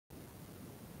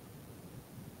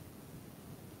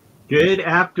Good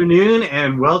afternoon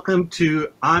and welcome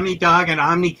to OmniDog and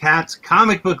OmniCat's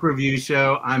comic book review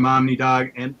show. I'm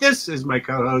OmniDog and this is my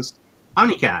co-host,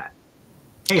 OmniCat.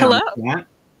 Hey, hello. OmniCat.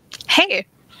 Hey.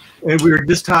 And we were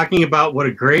just talking about what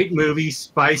a great movie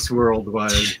Spice World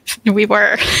was. We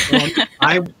were. And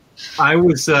I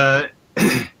was, I'm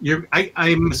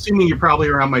assuming you're probably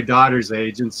around my daughter's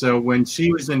age. And so when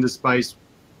she was into Spice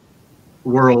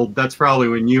World, that's probably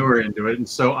when you were into it. And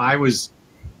so I was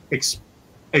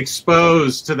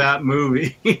exposed to that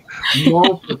movie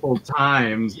multiple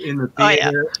titimes in the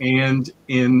theater and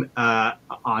in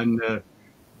on the,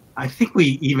 I think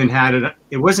we even had it.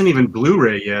 It wasn't even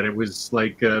Blu-ray yet. It was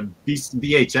like a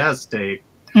VHS tape.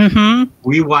 Mm-hmm.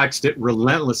 We watched it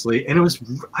relentlessly, and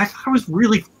I thought it was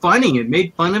really funny. It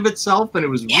made fun of itself, and it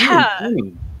was really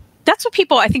funny. That's what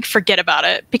people, I think, forget about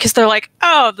it because they're like,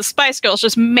 oh, the Spice Girls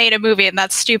just made a movie and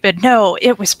that's stupid. No,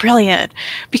 it was brilliant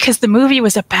because the movie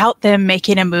was about them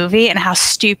making a movie and how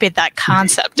stupid that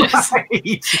concept is. Right.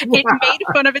 It made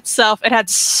fun of itself. It had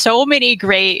so many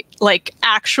great, like,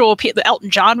 actual people. Elton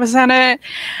John was in it.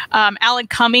 Alan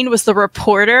Cumming was the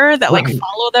reporter that, like,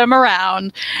 followed them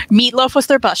around. Meatloaf was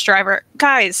their bus driver.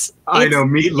 Guys. I know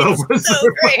Meatloaf was so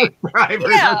their bus driver.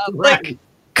 Yeah, that's right. like,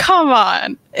 come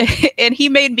on. And he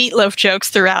made Meatloaf jokes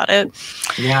throughout it.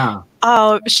 Yeah.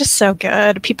 Oh, it was just so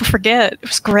good. People forget. It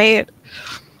was great.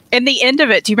 And the end of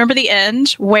it, do you remember the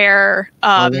end where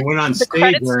they went on the stage,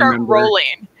 credits start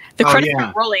rolling? The credits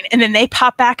start rolling, and then they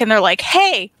pop back and they're like,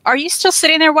 hey, are you still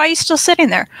sitting there? Why are you still sitting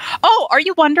there? Oh, are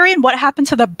you wondering what happened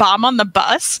to the bomb on the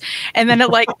bus? And then it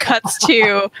like cuts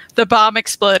to the bomb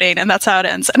exploding, and that's how it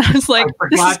ends. And I was like,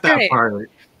 this is great. Part.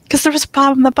 Because there was a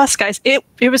bomb on the bus, guys. It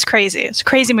was crazy. It's a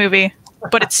crazy movie,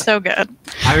 but it's so good.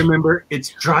 I remember it's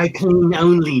dry clean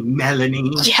only,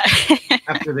 Melanie. Yeah.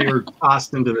 After they were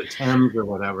tossed into the Thames or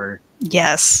whatever.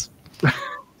 Yes.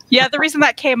 Yeah, the reason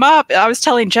that came up, I was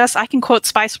telling Jess, I can quote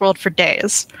Spice World for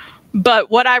days.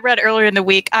 But what I read earlier in the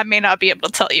week, I may not be able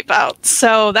to tell you about.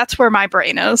 So that's where my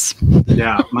brain is.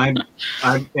 Yeah. And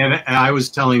I was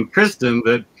telling Kristen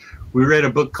that we read a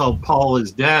book called Paul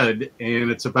is Dead, and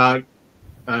it's about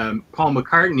Paul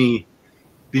McCartney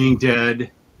being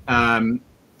dead,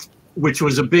 which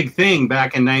was a big thing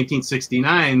back in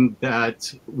 1969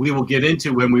 that we will get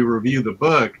into when we review the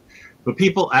book. But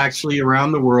people actually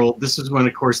around the world, this is when,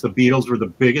 of course, the Beatles were the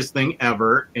biggest thing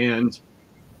ever, and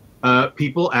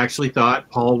people actually thought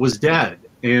Paul was dead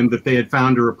and that they had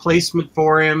found a replacement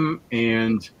for him.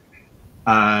 And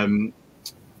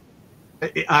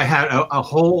I had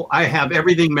I have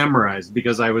everything memorized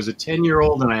because I was a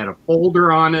 10-year-old and I had a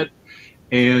folder on it.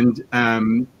 And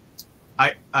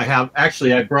I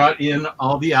brought in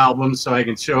all the albums so I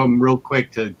can show them real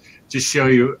quick to just show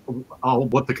you all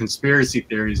what the conspiracy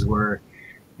theories were.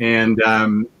 And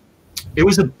it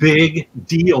was a big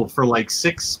deal for like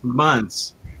 6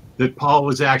 months that Paul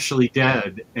was actually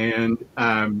dead. And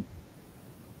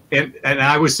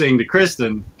I was saying to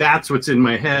Kristen, that's what's in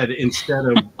my head instead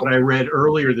of what I read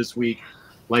earlier this week,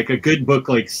 like a good book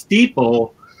like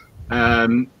Steeple.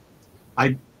 I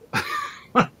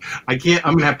can't.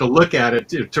 I'm gonna have to look at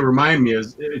it to remind me.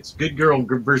 It's Good Girl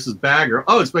versus Bad Girl.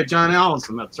 Oh, it's by John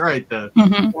Allison. That's right, the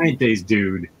Giant Days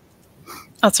dude.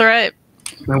 That's right.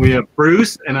 Then we have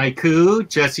Bruce and Iku,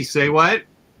 Jesse Say What,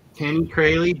 Kenny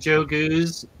Crayley, Joe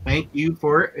Goose. Thank you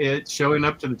for it showing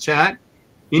up to the chat.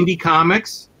 Indie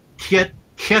Comics,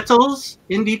 Kettles,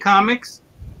 Indie Comics.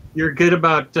 You're good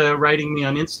about writing me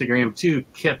on Instagram too.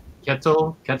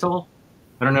 Kettle. I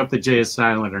don't know if the J is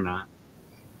silent or not.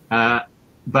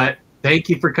 But thank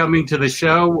you for coming to the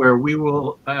show where we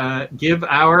will give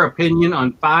our opinion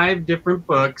on 5 different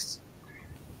books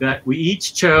that we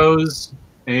each chose.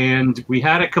 And we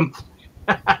had a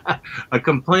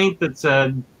complaint that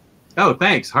said, oh,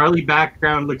 thanks. Harley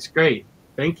background looks great.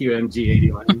 Thank you,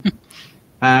 MG81.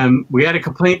 We had a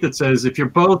complaint that says if you're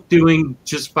both doing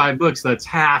just 5 books, that's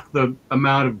half the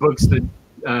amount of books that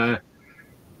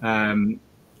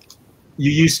you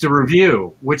used to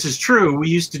review, which is true. We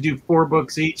used to do 4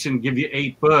 books each and give you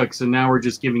 8 books, and now we're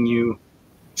just giving you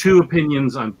 2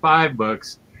 opinions on 5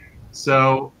 books.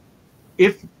 So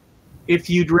if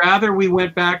you'd rather we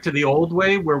went back to the old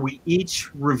way where we each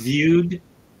reviewed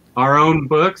our own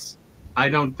books, I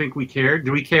don't think we care.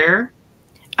 Do we care?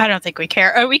 I don't think we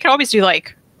care. We could always do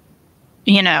like,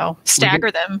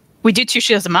 stagger them. We do 2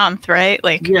 shows a month, right?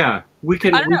 Like, yeah. We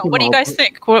can. I don't know. What do you guys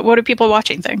think? What do people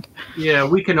watching think? Yeah,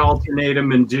 we can alternate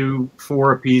them and do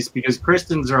 4 apiece because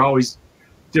Kristen's are always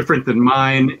different than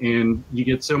mine, and you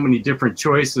get so many different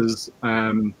choices.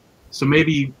 So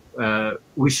maybe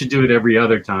we should do it every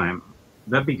other time.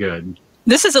 That'd be good.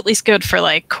 This is at least good for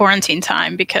like quarantine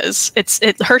time because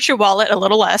it hurts your wallet a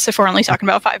little less if we're only talking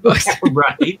about 5 books.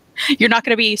 Right. You're not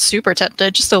going to be super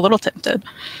tempted, just a little tempted.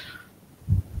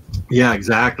 Yeah,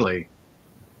 exactly.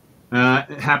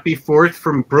 Happy 4th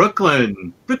from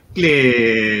Brooklyn.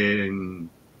 Brooklyn.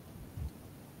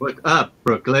 What's up,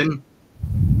 Brooklyn?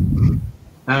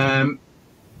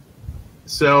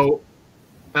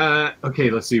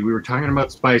 Okay, let's see. We were talking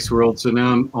about Spice World, so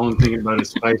now all I'm thinking about is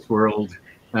Spice World.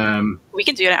 We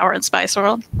can do an hour in Spice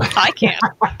World. I can.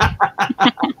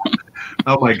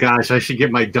 Oh my gosh, I should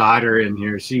get my daughter in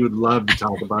here. She would love to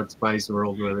talk about Spice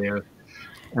World with you.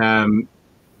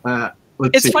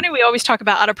 It's funny we always talk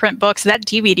about out-of-print books. That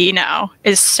DVD now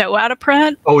is so out of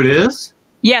print. Oh, it is?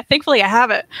 Yeah, thankfully I have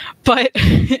it. But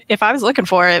if I was looking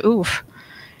for it, oof,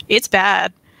 it's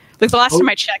bad. Like the last time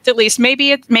I checked, at least,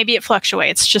 maybe it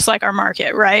fluctuates just like our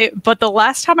market, right? But the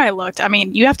last time I looked, I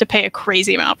mean, you have to pay a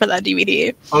crazy amount for that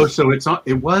DVD. Oh, so it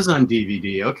was on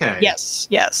DVD. Okay.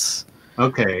 Yes.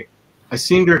 Okay. I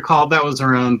seem to recall that was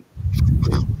around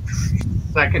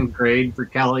 2nd grade for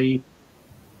Kelly,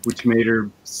 which made her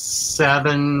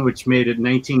 7, which made it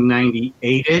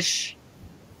 1998-ish.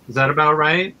 Is that about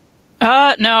right?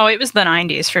 No, it was the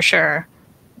 90s for sure.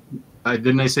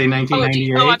 Didn't I say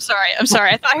 1998? Oh, I'm sorry.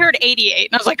 I thought I heard 88,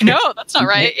 and I was like, no, that's not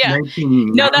right. Yeah.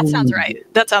 No, that sounds right.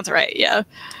 Yeah.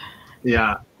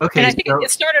 Yeah. Okay. And I think it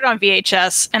started on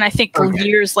VHS, and I think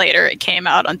years later it came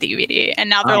out on DVD, and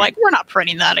now they're like, we're not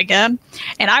printing that again.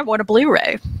 And I want a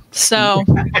Blu-ray, so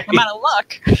I'm out of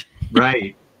luck.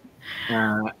 Right.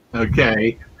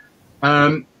 Okay.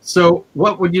 So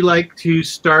what would you like to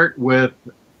start with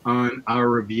on our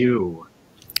review?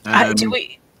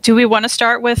 Do we want to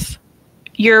start with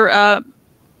your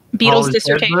Beatles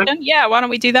dissertation? Yeah, why don't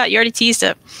we do that? You already teased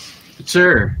it.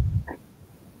 Sure.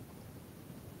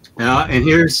 And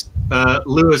here's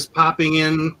Lewis popping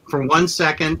in for 1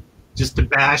 second just to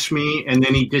bash me, and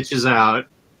then he ditches out.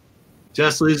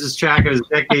 Just loses track of his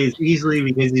decades easily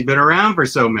because he's been around for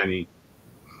so many.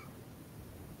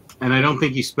 And I don't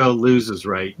think you spelled loses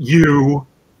right.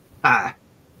 That's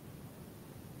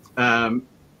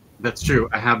true.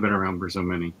 I have been around for so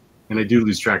many. And I do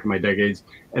lose track of my decades.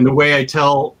 And the way I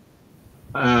tell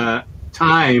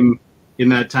time in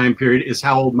that time period is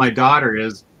how old my daughter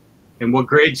is and what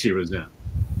grade she was in.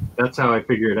 That's how I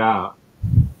figure it out.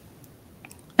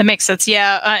 That makes sense.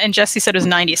 Yeah. And Jesse said it was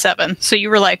 97. So you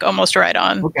were like almost right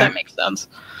on. Okay. That makes sense.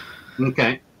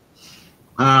 Okay.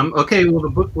 Okay. Well, the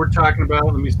book we're talking about,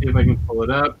 let me see if I can pull it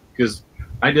up because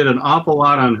I did an awful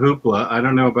lot on Hoopla. I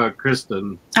don't know about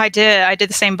Kristen. I did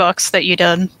the same books that you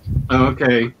did. Oh,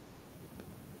 okay.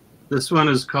 This one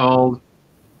is called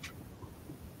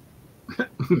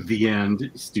The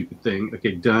End. Stupid thing.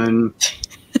 Okay, done.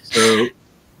 So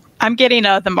I'm getting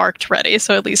the marked ready,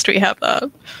 so at least we have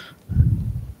that.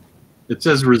 It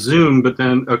says resume, but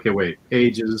then, okay, wait,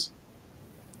 pages.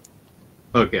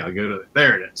 Okay, I'll go to,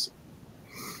 there it is.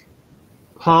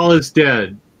 Paul is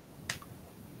dead.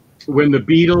 When the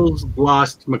Beatles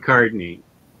lost McCartney.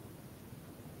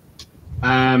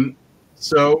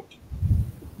 So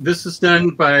this is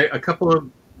done by a couple of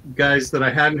guys that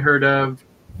I hadn't heard of.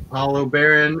 Paulo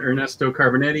Baron, Ernesto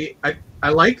Carbonetti. I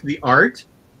like the art.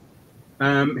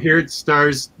 Here it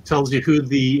tells you who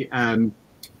the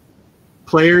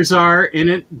players are in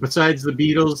it, besides the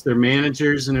Beatles, their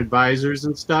managers and advisors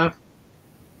and stuff.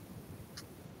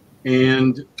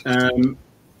 And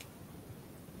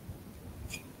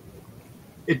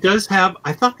it does have,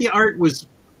 I thought the art was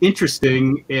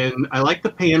interesting, and I like the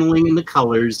paneling and the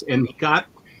colors, and he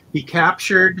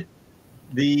captured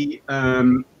the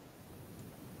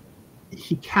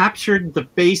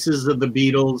faces of the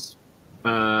Beatles,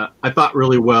 I thought,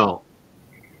 really well.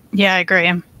 Yeah, I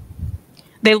agree.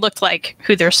 They looked like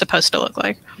who they're supposed to look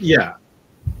like. Yeah.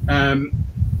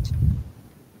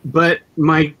 But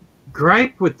my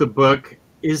gripe with the book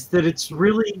is that it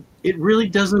really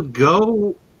doesn't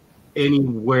go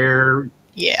anywhere.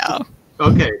 Yeah.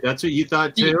 Okay, that's what you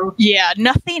thought too? Yeah,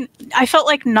 nothing. I felt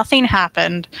like nothing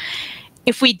happened.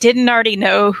 If we didn't already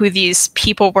know who these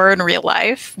people were in real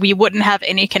life, we wouldn't have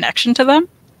any connection to them.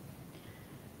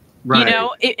 Right. You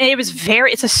know,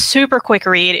 it's a super quick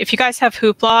read. If you guys have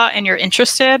Hoopla and you're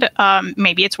interested,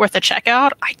 maybe it's worth a check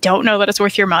out. I don't know that it's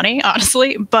worth your money,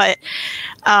 honestly, but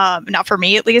not for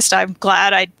me, at least. I'm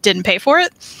glad I didn't pay for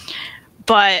it.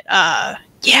 But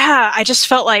yeah, I just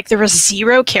felt like there was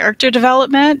zero character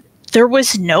development. There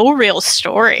was no real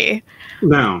story.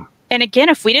 No. And again,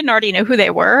 if we didn't already know who they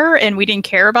were and we didn't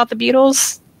care about the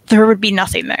Beatles, there would be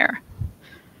nothing there.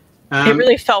 It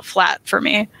really fell flat for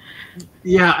me.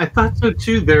 Yeah, I thought so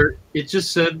too. It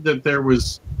just said that there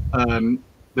was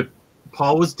the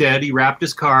Paul was dead. He wrapped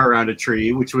his car around a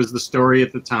tree, which was the story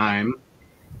at the time,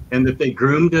 and that they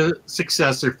groomed a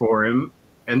successor for him,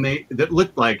 and that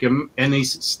looked like him, and they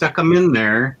stuck him in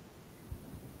there,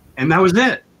 and that was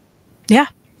it. Yeah.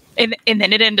 And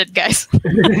then it ended, guys.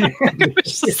 It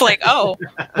was just like, oh,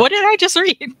 what did I just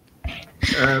read?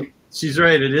 She's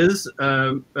right. It is.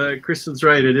 Kristen's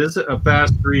right. It is a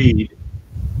fast read.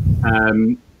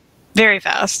 Very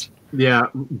fast. Yeah,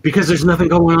 because there's nothing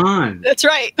going on. That's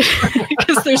right.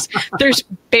 Because there's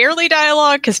barely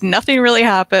dialogue because nothing really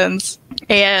happens,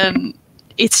 and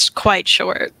it's quite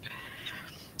short.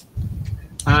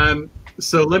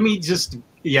 So let me just,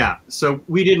 so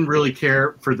we didn't really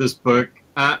care for this book.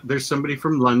 There's somebody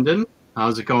from London.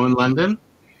 How's it going, London?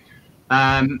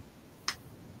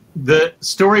 The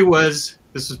story was,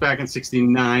 this was back in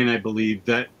 '69, I believe,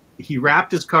 that he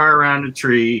wrapped his car around a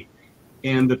tree,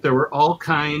 and that there were all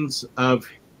kinds of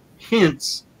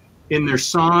hints in their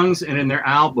songs and in their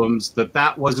albums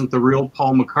that wasn't the real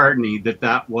Paul McCartney,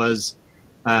 that was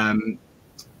a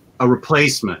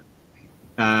replacement.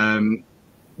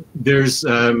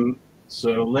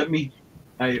 So let me,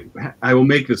 I will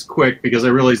make this quick because I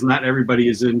realize not everybody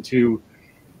is into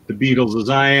the Beatles as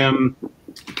I am,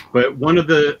 but one of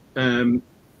the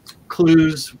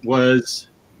clues was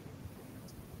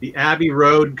the Abbey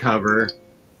Road cover.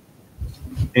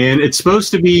 And it's supposed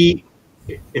to be,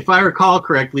 if I recall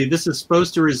correctly, this is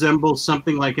supposed to resemble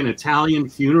something like an Italian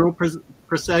funeral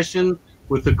procession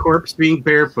with the corpse being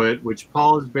barefoot, which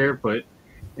Paul is barefoot.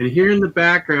 And here in the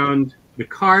background, the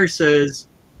car says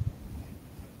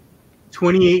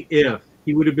 28 if.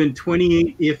 He would have been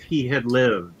 28 if he had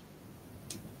lived.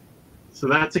 So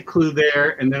that's a clue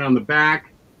there. And then on the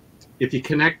back, if you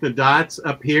connect the dots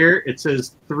up here, it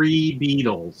says 3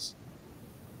 Beatles.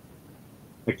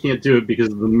 I can't do it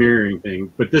because of the mirroring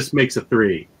thing, but this makes a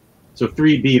 3. So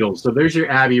 3 Beatles. So there's your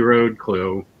Abbey Road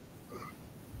clue.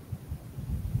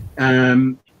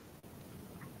 There's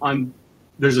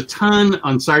a ton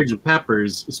on Sgt.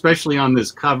 Pepper's, especially on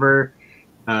this cover.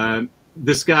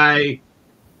 This guy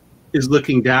is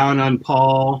looking down on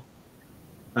Paul.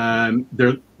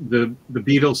 The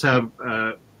Beatles have,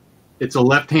 it's a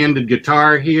left-handed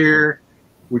guitar here,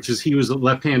 which is he was a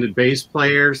left-handed bass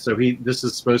player, so this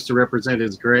is supposed to represent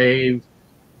his grave.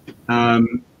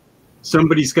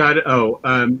 Somebody's got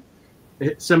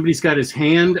his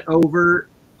hand over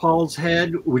Paul's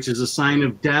head, which is a sign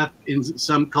of death in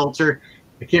some culture.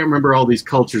 I can't remember all these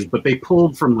cultures, but they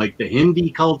pulled from like the Hindi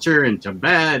culture and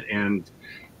Tibet and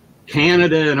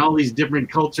Canada and all these different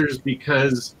cultures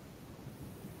because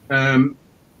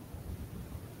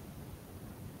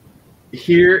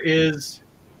here is,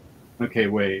 okay,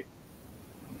 wait.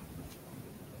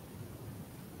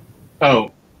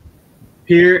 Oh,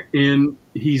 here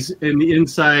he's in the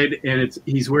inside, and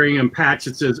he's wearing a patch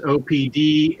that says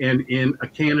OPD, and in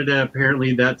Canada,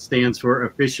 apparently that stands for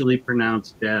officially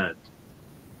pronounced dead.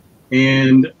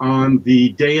 And on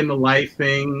the Day in the Life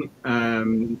thing,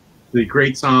 the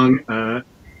great song,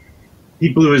 he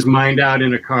blew his mind out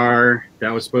in a car.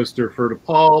 That was supposed to refer to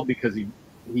Paul because he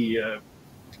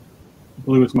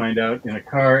blew his mind out in a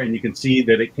car, and you can see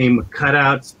that it came with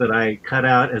cutouts that I cut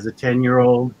out as a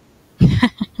 10-year-old.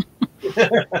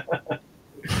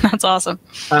 That's awesome.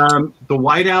 The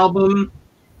White Album,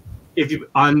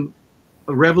 on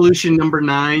Revolution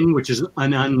 #9, which is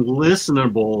an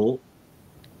unlistenable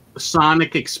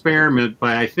sonic experiment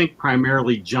by I think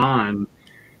primarily John,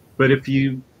 but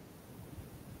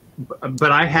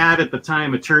I had at the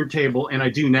time a turntable, and I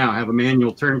do now have a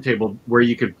manual turntable where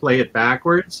you could play it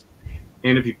backwards.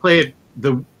 And if you play it,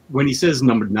 when he says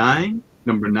number nine,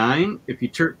 if you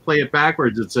play it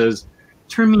backwards, it says,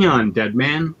 "Turn me on, dead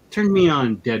man. Turn me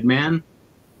on, dead man."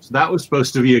 So that was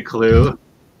supposed to be a clue.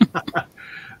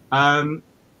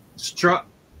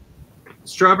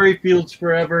 Strawberry Fields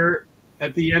Forever,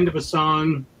 at the end of a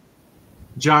song,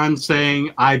 John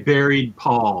saying, "I buried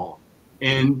Paul."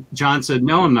 And John said,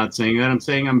 "No, I'm not saying that. I'm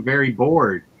saying I'm very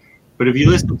bored." But if you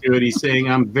listen to it, he's saying,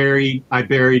 I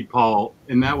buried Paul.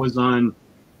 And that was on,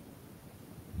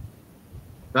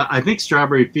 I think,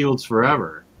 Strawberry Fields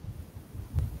Forever.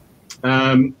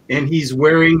 And he's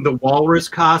wearing the walrus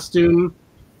costume,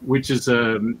 which is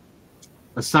a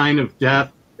sign of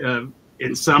death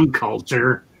in some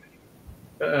culture.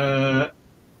 And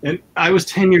I was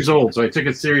 10 years old, so I took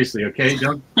it seriously, okay?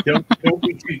 Don't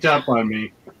be too tough on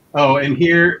me. Oh, and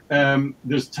here,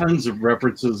 there's tons of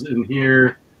references in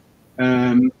here.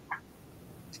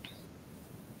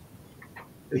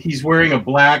 He's wearing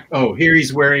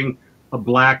he's wearing a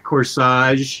black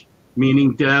corsage,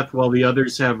 meaning death, while the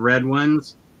others have red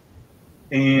ones.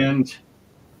 And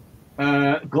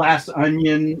Glass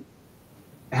Onion,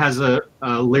 has a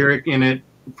lyric in it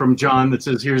from John that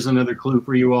says, "Here's another clue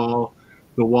for you all.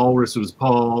 The walrus was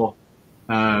Paul,"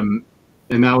 and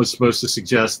that was supposed to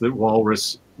suggest that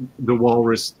the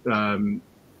walrus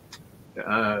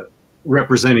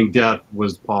representing death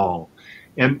was Paul.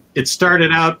 And it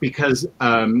started out because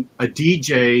a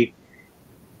DJ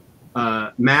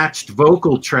matched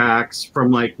vocal tracks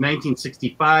from like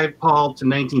 1965 Paul to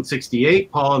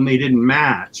 1968 Paul, and they didn't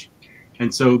match.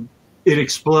 And so it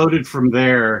exploded from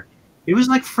there. It was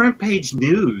like front page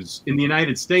news in the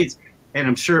United States, and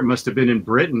I'm sure it must have been in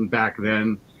Britain back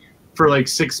then for like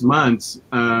 6 months.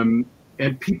 And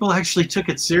people actually took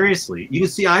it seriously. You can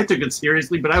see I took it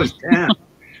seriously, but I was 10.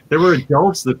 There were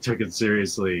adults that took it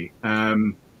seriously.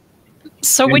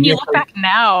 So when you look back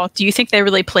now, do you think they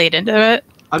really played into it?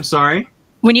 I'm sorry?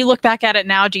 When you look back at it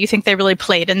now, do you think they really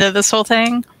played into this whole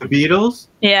thing? The Beatles?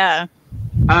 Yeah.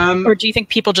 Or do you think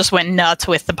people just went nuts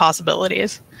with the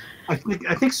possibilities? I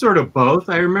think sort of both.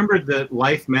 I remember that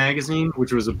Life magazine,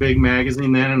 which was a big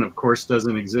magazine then, and of course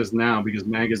doesn't exist now because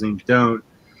magazines don't,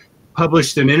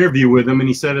 published an interview with him, and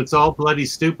he said, "It's all bloody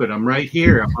stupid. I'm right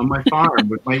here. I'm on my farm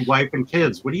with my wife and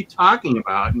kids. What are you talking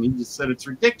about?" And he just said, "It's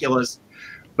ridiculous."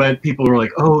 But people were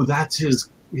like, "Oh, that's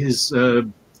the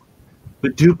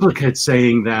duplicate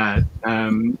saying that."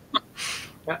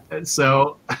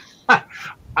 So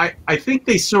I think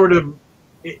they sort of,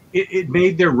 it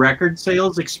made their record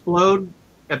sales explode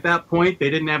at that point. They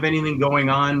didn't have anything going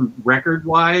on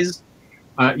record-wise,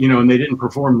 and they didn't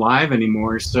perform live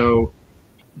anymore. So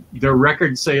their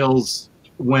record sales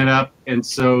went up, and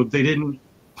so they didn't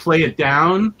play it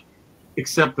down,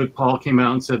 except that Paul came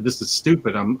out and said, "This is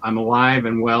stupid. I'm alive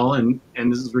and well, and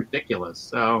this is ridiculous."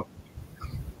 So,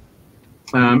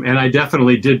 and I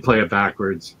definitely did play it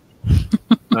backwards.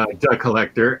 Duck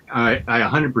Collector. I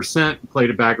 100% played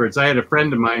it backwards. I had a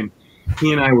friend of mine.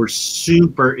 He and I were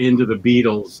super into the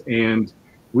Beatles, and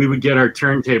we would get our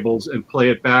turntables and play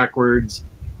it backwards.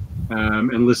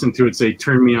 And listen to it say,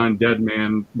 "Turn Me On, Dead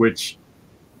Man," which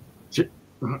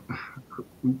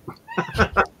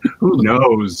who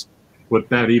knows what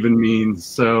that even means.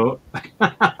 So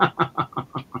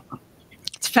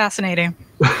it's fascinating.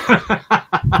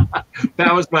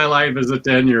 That was my life as a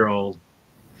 10-year-old.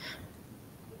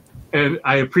 And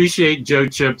I appreciate Joe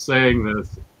Chip saying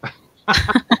this.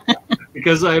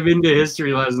 Because I'm into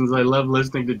history lessons. I love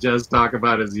listening to Jess talk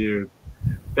about his youth.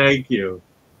 Thank you.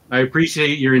 I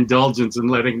appreciate your indulgence in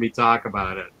letting me talk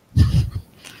about it.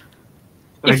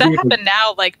 If that happened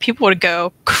now, like, people would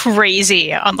go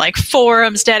crazy on like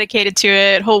forums dedicated to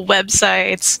it, whole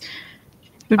websites.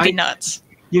 It would be nuts.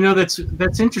 You know,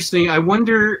 that's interesting. I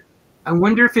wonder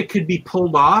if it could be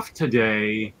pulled off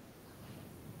today.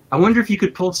 I wonder if you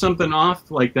could pull something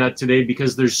off like that today,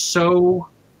 because there's so.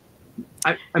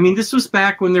 I mean, this was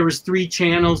back when there was 3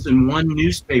 channels and 1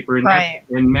 newspaper, and, right.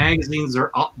 And magazines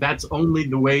are. That's only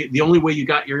the only way you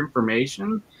got your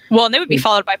information. Well, and they would be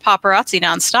followed by paparazzi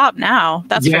nonstop now.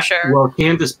 That's for sure. Well,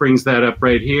 Candace brings that up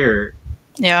right here.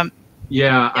 Yeah.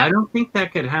 Yeah, I don't think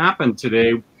that could happen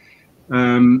today.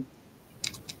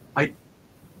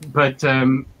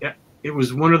 It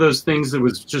was one of those things that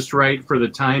was just right for the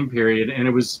time period, and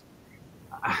it was.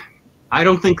 I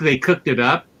don't think they cooked it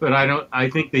up, but I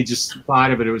think they just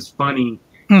thought of it. It was funny.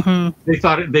 Mm-hmm. They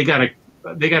thought they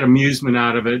got amusement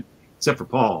out of it, except for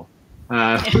Paul.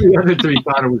 The other 3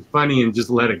 thought it was funny and just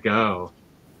let it go.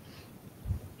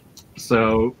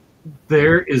 So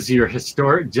there is your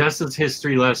Jess's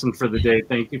history lesson for the day.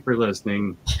 Thank you for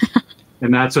listening.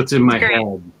 And that's what's in my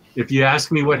head. If you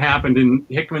ask me what happened in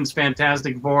Hickman's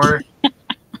Fantastic Four,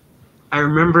 I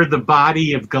remember the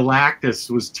body of Galactus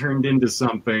was turned into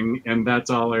something, and that's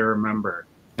all I remember.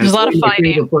 And there's a lot of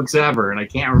fighting. One of the books ever, and I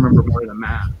can't remember more than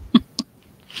that.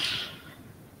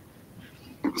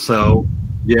 So,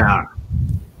 yeah,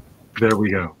 there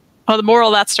we go. Oh, the moral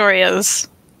of that story is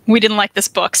we didn't like this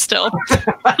book still.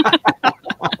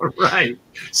 Right.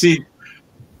 See,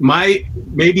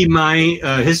 maybe my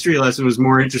history lesson was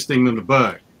more interesting than the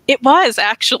book. It was,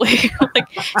 actually.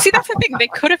 See, that's the thing. They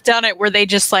could have done it where they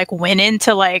just like went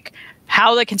into like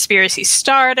how the conspiracy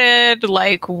started,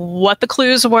 like what the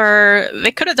clues were.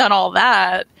 They could have done all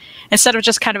that instead of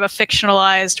just kind of a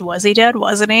fictionalized, was he dead,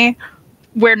 wasn't he,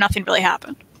 where nothing really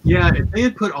happened. Yeah, if they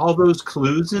had put all those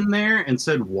clues in there and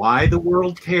said why the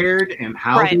world cared and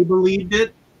how they believed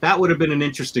it, that would have been an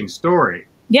interesting story.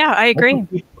 Yeah, I agree.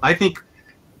 I think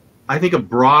a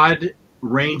broad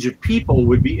range of people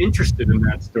would be interested in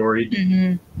that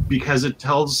story, because it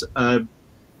tells a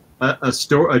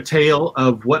tale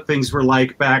of what things were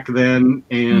like back then,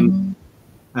 and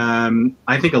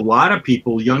I think a lot of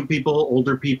people, young people,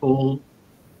 older people,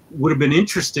 would have been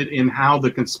interested in how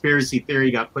the conspiracy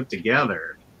theory got put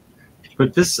together.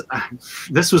 But this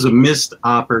was a missed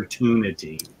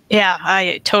opportunity. Yeah,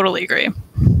 I totally agree.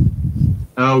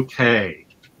 Okay,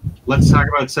 let's talk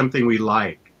about something we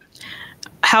like.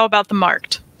 How about the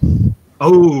Marked?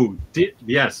 Oh,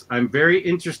 yes. I'm very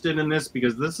interested in this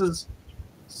because this is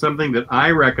something that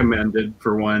I recommended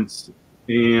for once.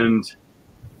 And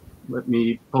let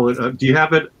me pull it up. Do you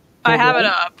have it? I have it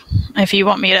up. If you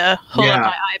want me to hold up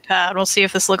my iPad, we'll see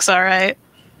if this looks all right.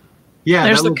 Yeah,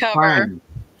 there's the cover. Fine.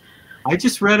 I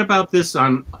just read about this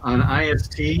on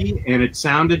IST, and it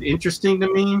sounded interesting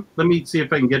to me. Let me see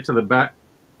if I can get to the back.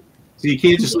 So you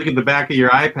can't just look at the back of your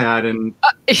iPad and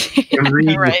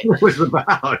read what it was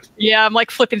about. Yeah, I'm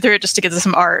like flipping through it just to get to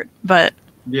some art, but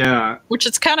yeah, which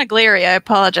it's kind of glary. I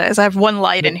apologize. I have one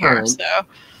light in here, so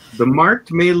the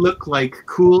Marked may look like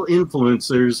cool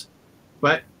influencers,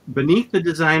 but beneath the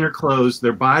designer clothes,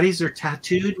 their bodies are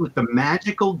tattooed with the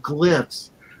magical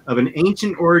glyphs of an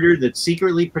ancient order that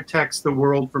secretly protects the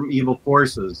world from evil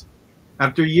forces.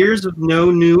 After years of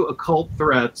no new occult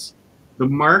threats, the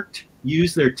Marked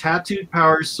use their tattooed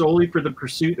powers solely for the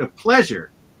pursuit of pleasure.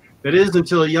 That is,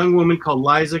 until a young woman called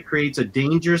Liza creates a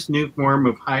dangerous new form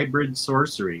of hybrid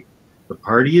sorcery. The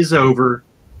party is over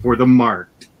for the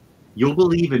Marked. You'll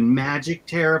believe in magic,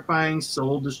 terrifying,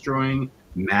 soul-destroying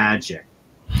magic.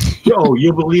 Oh,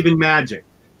 you'll believe in magic.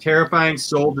 Terrifying,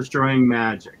 soul-destroying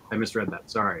magic. I misread that.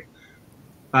 Sorry.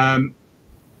 That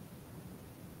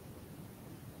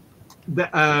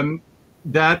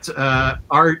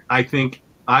art, I think,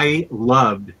 I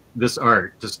loved this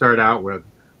art to start out with.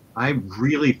 I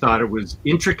really thought it was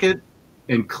intricate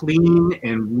and clean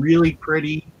and really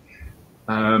pretty.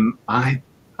 I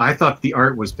thought the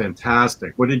art was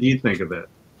fantastic. What did you think of it?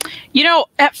 You know,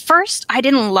 at first I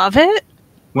didn't love it.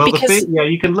 Well, yeah,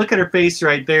 you can look at her face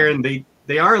right there, and they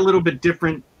are a little bit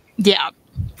different. Yeah,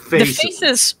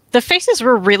 faces. The faces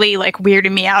were really like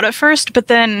weirding me out at first, but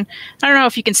then I don't know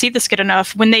if you can see this good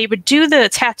enough. When they would do the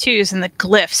tattoos and the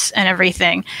glyphs and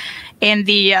everything, and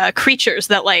the creatures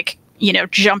that like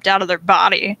jumped out of their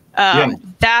body,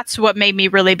 that's what made me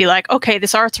really be like, okay,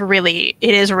 this art's it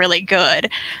is really good.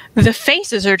 The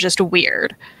faces are just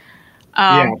weird.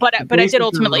 But I did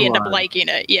ultimately end up liking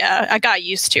it. Yeah, I got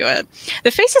used to it.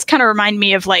 The faces kind of remind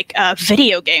me of like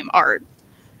video game art.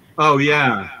 Oh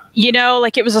yeah.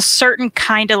 Like it was a certain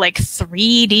kind of like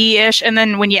 3D-ish, and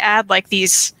then when you add like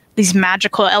these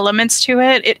magical elements to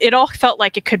it, it all felt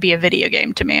like it could be a video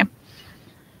game to me.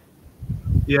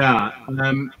 Yeah,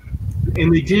 and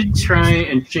they did try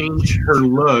and change her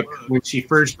look when she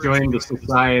first joined the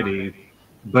society,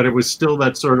 but it was still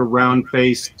that sort of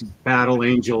round-faced battle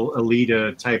angel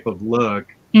Alita type of look.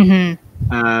 Mm-hmm.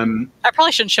 I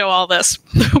probably shouldn't show all this.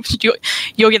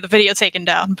 You'll get the video taken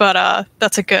down, but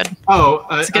that's a good. Oh,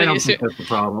 I don't think that's the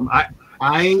problem.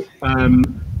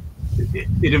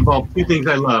 It involved two things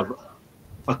I love: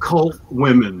 occult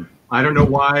women. I don't know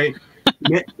why.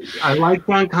 I like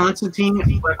John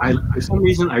Constantine, but for some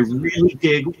reason I really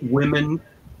dig women.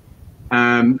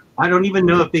 I don't even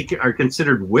know if they are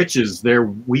considered witches. They're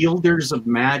wielders of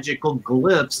magical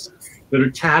glyphs that are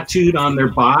tattooed on their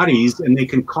bodies, and they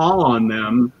can call on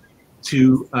them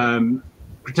to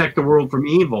protect the world from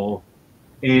evil.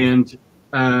 And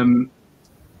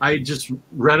I just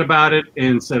read about it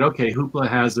and said, okay, Hoopla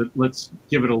has it. Let's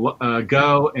give it a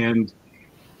go. And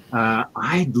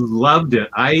I loved it.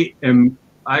 I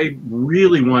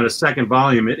really want a second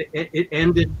volume. It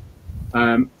ended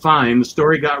fine. The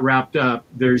story got wrapped up.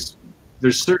 There's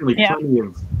certainly plenty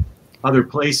of other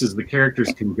places the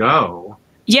characters can go.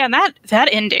 Yeah, and that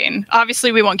ending,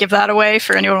 obviously we won't give that away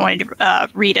for anyone wanting to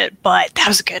read it, but that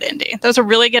was a good ending. That was a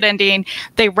really good ending.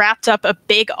 They wrapped up a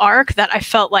big arc that I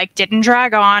felt like didn't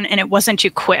drag on, and it wasn't too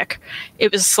quick.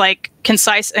 It was like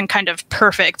concise and kind of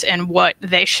perfect in what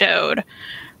they showed.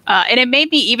 And it made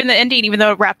me, even the ending, even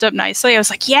though it wrapped up nicely, I was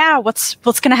like, yeah, what's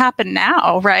going to happen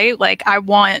now, right? Like, I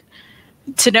want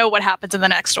to know what happens in the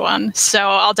next one. So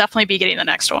I'll definitely be getting the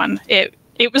next one. It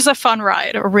was a fun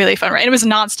ride, a really fun ride. It was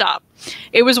nonstop.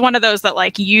 It was one of those that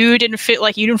like you didn't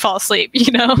fall asleep,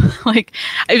 like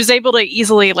I was able to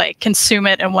easily like consume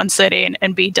it in one sitting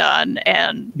and be done.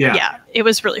 And yeah, it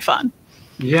was really fun.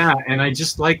 Yeah. And I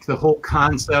just like the whole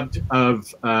concept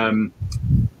of,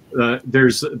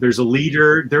 there's a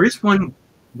leader. There is one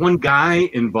guy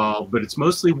involved, but it's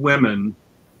mostly women,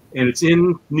 and it's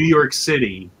in New York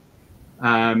City.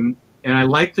 And I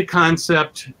like the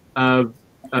concept of,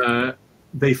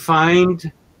 they find,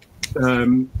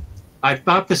 I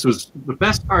thought this was the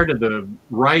best part of the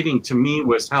writing to me,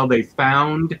 was how they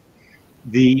found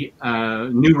the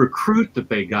new recruit that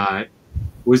they got,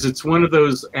 was it's one of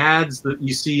those ads that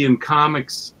you see in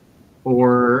comics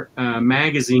or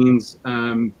magazines.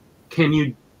 Can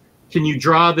you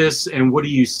draw this, and what do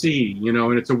you see? You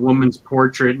know, and it's a woman's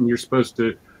portrait, and you're supposed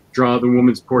to draw the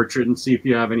woman's portrait and see if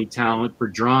you have any talent for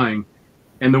drawing.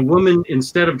 And the woman,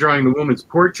 instead of drawing the woman's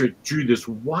portrait, drew this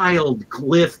wild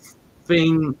glyph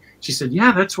thing. She said,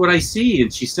 yeah, that's what I see.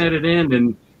 And she sent it in,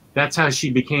 and that's how she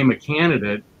became a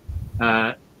candidate.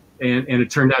 And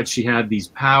it turned out she had these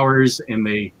powers, and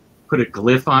they put a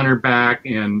glyph on her back.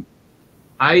 And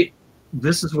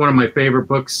this is one of my favorite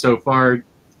books so far.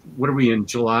 What are we in,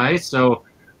 July? So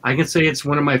I can say it's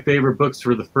one of my favorite books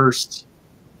for the first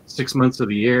 6 months of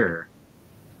the year.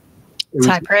 It's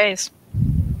high praise.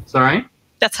 Sorry?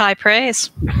 That's high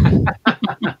praise.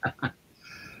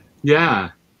 Yeah.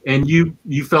 And you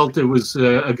felt it was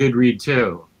a good read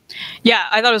too. Yeah,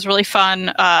 I thought it was really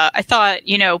fun. I thought,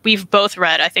 you know, we've both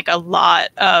read, I think, a lot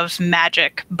of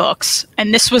magic books,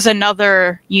 and this was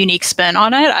another unique spin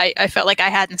on it. I felt like I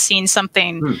hadn't seen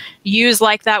something used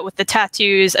like that with the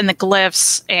tattoos and the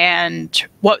glyphs and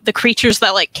what the creatures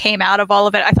that like came out of all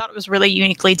of it. I thought it was really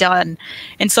uniquely done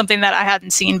and something that I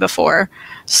hadn't seen before.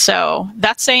 So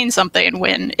that's saying something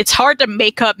when it's hard to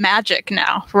make up magic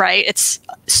now, right? It's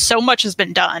so much has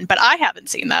been done, but I haven't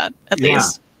seen that at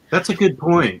least. That's a good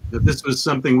point, that this was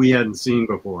something we hadn't seen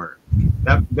before.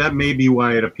 That may be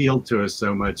why it appealed to us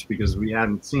so much, because we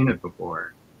hadn't seen it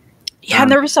before. Yeah, and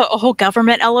there was a whole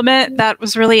government element that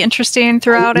was really interesting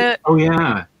throughout it. Oh,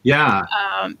 yeah. Yeah.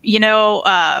 You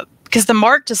know, because the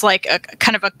Marked is like a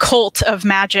kind of a cult of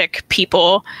magic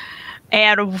people,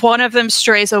 and one of them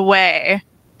strays away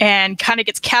and kind of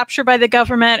gets captured by the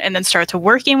government and then starts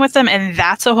working with them, and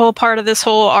that's a whole part of this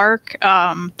whole arc.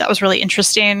 That was really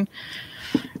interesting.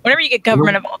 Whenever you get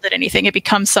government involved in anything, it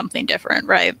becomes something different,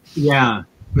 right? Yeah,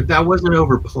 but that wasn't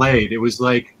overplayed. It was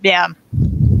like,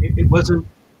 it wasn't.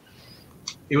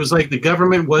 It was like the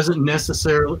government wasn't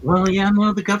necessarily. Well, yeah,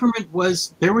 no, the government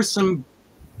was. There was some.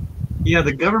 Yeah,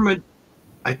 the government.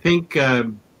 I think.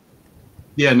 No,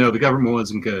 the government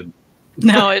wasn't good.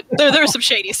 No, there was some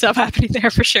shady stuff happening there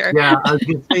for sure. Yeah, I was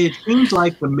gonna say, it seems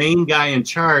like the main guy in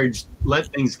charge let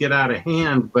things get out of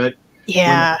hand, but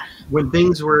yeah. When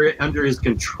things were under his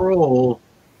control,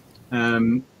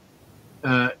 the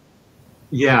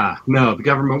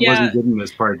government wasn't good in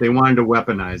this part. They wanted to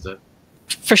weaponize it.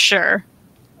 For sure.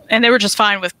 And they were just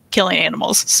fine with killing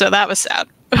animals, so that was sad.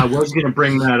 I was going to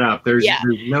bring that up. There's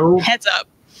no... Heads up.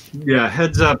 Yeah,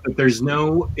 heads up, but there's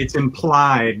no... It's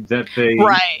implied that they...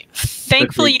 Right.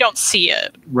 Thankfully, you don't see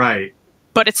it. Right.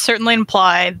 But it's certainly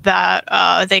implied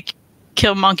that they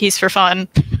kill monkeys for fun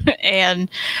and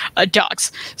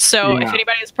dogs. So if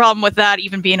anybody has a problem with that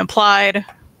even being implied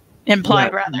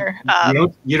rather.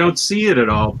 You don't see it at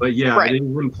all, but it is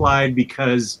implied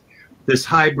because this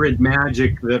hybrid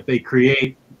magic that they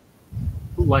create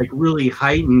like really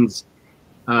heightens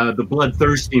the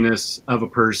bloodthirstiness of a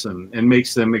person and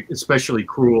makes them especially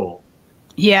cruel.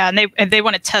 Yeah, and they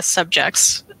want to test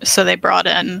subjects, so they brought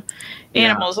in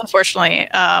animals. Unfortunately,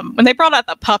 when they brought out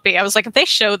the puppy, I was like, if they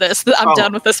show this, I'm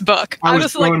done with this book. I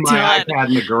was throwing my iPad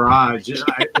in the garage.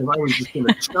 I was just going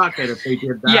to chuck it if they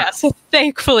did that. Yeah, so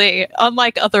thankfully,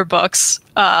 unlike other books,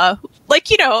 like,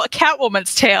 you know, A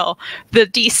Catwoman's Tale, the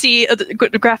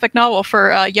DC graphic novel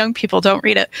for young people, don't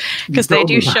read it, because they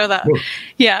do show that.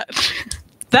 Yeah.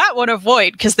 That one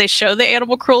avoid, because they show the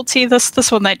animal cruelty.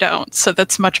 This one they don't, so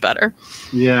that's much better.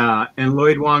 Yeah, and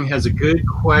Lloyd Wong has a good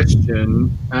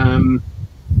question.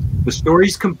 The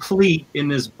story's complete in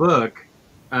this book,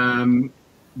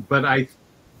 but I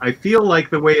feel like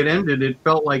the way it ended, it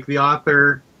felt like the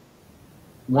author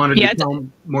wanted to tell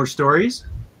more stories.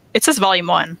 It says volume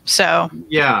 1, so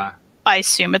yeah. I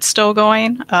assume it's still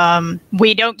going.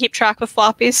 We don't keep track with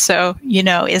floppies, so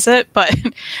is it? But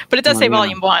it does say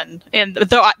volume 1, and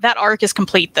that arc is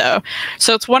complete though.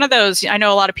 So it's one of those. I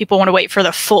know a lot of people want to wait for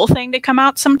the full thing to come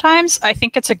out. Sometimes I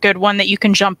think it's a good one that you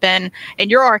can jump in, and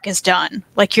your arc is done.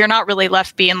 Like, you're not really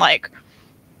left being like,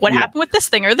 what happened with this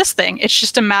thing or this thing? It's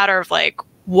just a matter of like,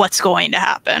 what's going to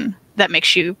happen that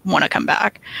makes you want to come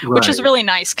back, which is really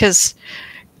nice, because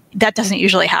that doesn't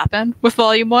usually happen with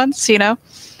volume 1s,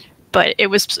 But it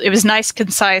was nice,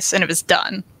 concise, and it was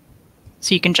done,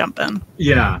 so you can jump in.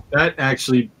 Yeah, that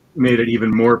actually made it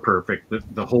even more perfect.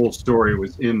 The whole story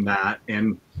was in that,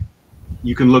 and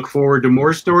you can look forward to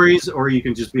more stories, or you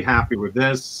can just be happy with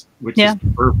this, which is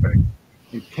perfect.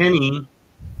 And Kenny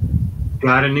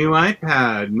got a new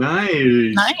iPad.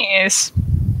 Nice.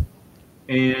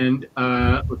 And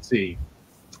let's see.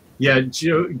 Yeah,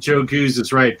 Joe Goose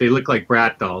is right. They look like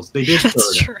brat dolls. They did.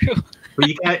 That's true. But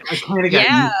I kind of got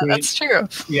used to it. That's true.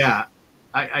 Yeah,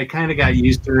 I kind of got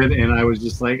used to it, and I was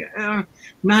just like,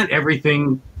 not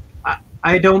everything.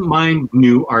 I don't mind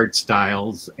new art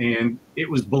styles, and it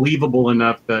was believable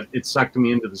enough that it sucked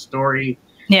me into the story.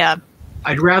 Yeah.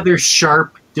 I'd rather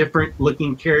sharp,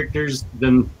 different-looking characters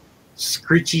than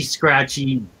scritchy,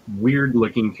 scratchy,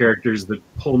 weird-looking characters that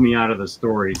pull me out of the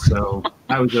story. So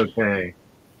I was okay.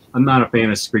 I'm not a fan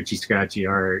of scritchy, scratchy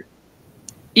art.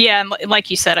 Yeah, and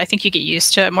like you said, I think you get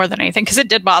used to it more than anything, because it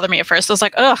did bother me at first. I was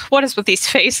like, ugh, what is with these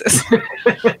faces?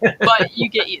 But you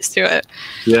get used to it.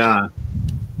 Yeah.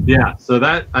 Yeah, so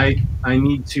that I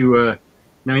need to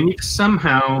now I need to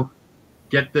somehow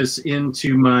get this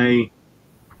into my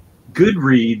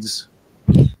Goodreads.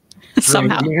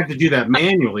 Somehow. I have to do that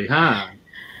manually, huh?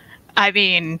 I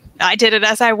mean, I did it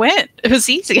as I went. It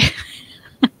was easy.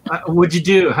 What'd you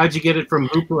do? How'd you get it from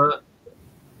Hoopla?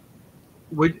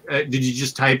 Did you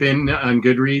just type in on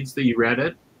Goodreads that you read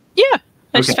it? Yeah,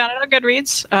 I just found it on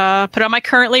Goodreads, put on my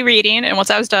currently reading, and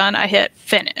once I was done, I hit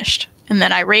finished. And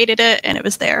then I rated it, and it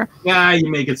was there. Yeah, you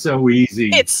make it so easy.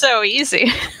 It's so easy.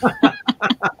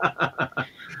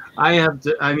 I have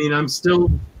to, I mean, I'm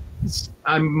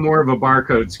more of a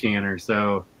barcode scanner,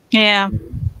 so. Yeah.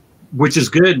 Which is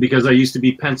good, because I used to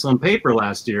be pencil and paper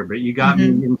last year, but you got me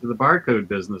into the barcode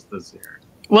business this year.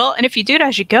 Well, and if you do it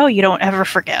as you go, you don't ever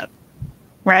forget.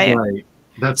 Right. Right.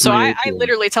 That's so I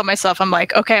literally tell myself, I'm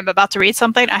like, okay, I'm about to read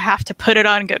something. I have to put it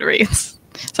on Goodreads.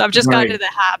 So I've just gotten into the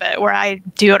habit where I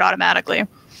do it automatically.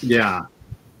 Yeah.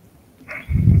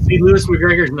 See, Lewis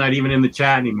McGregor's not even in the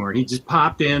chat anymore. He just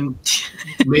popped in,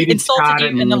 made it insulted you,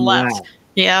 and then left.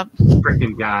 Yeah.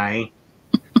 Freaking guy.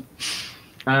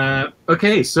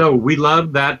 Okay, so we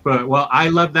love that book. Well, I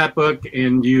love that book,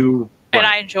 and you. And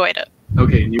I enjoyed it.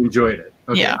 Okay, and you enjoyed it.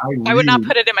 Okay, yeah. I would not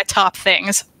put it in my top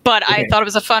things, but I thought it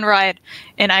was a fun ride,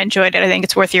 and I enjoyed it. I think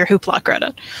it's worth your Hoopla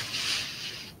credit.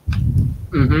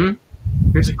 Mm-hmm.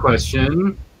 Here's a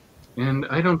question, and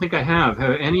I don't think I have.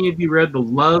 Have any of you read the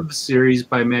Love series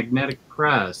by Magnetic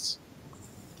Press?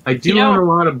 I do own a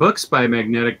lot of books by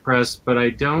Magnetic Press, but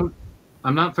I'm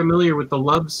not familiar with the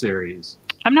Love series.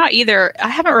 I'm not either. I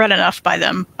haven't read enough by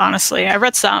them, honestly. I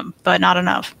read some, but not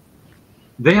enough.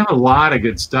 They have a lot of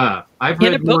good stuff.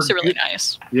 The books are really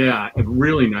nice. Yeah,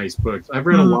 really nice books. I've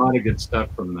read a lot of good stuff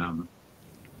from them.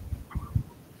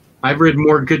 I've read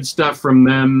more good stuff from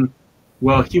them.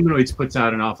 Well, Humanoids puts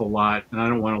out an awful lot, and I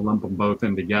don't want to lump them both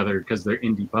in together because they're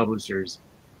indie publishers.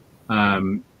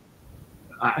 I've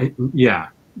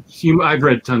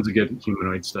read tons of good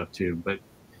Humanoid stuff too, but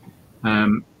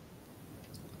that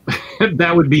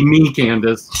would be me,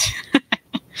 Candace.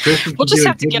 We'll just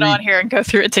have to get on here and go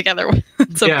through it together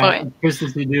at some point.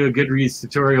 Kristen, to do a Goodreads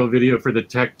tutorial video for the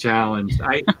Tech Challenge.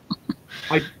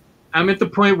 I'm at the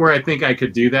point where I think I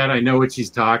could do that. I know what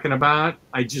she's talking about.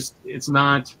 It's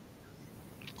not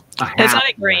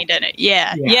ingrained in it.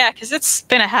 Yeah, because it's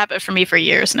been a habit for me for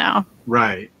years now.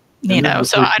 Right.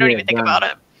 So I don't even think about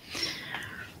it.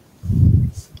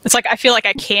 It's like I feel like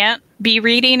I can't be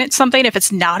reading something if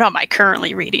it's not on my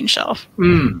currently reading shelf.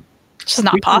 It's just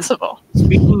not possible.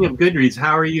 Speaking of Goodreads,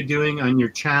 how are you doing on your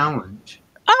challenge?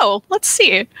 Oh, let's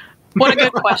see. What a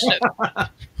good question.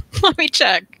 Let me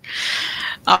check.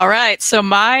 All right. So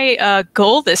my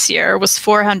goal this year was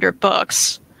 400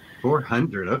 books.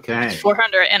 400, okay.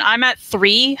 400, and I'm at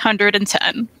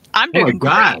 310. I'm doing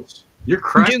great. Oh my gosh, you're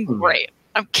crushing. I'm doing great.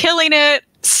 I'm killing it.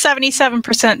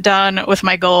 77% done with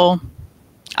my goal.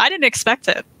 I didn't expect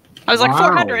it. I was like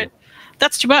 400.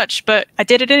 That's too much, but I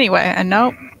did it anyway. And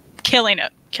no, killing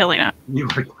it. You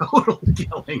are totally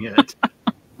killing it.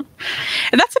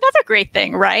 And that's another great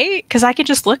thing, right? Because I can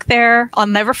just look there. I'll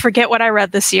never forget what I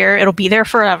read this year. It'll be there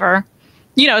forever.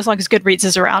 As long as Goodreads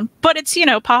is around. But it's,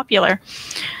 popular.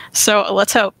 So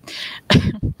let's hope.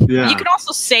 Yeah. You can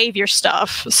also save your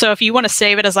stuff. So if you want to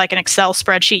save it as like an Excel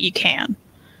spreadsheet, you can.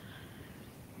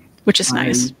 Which is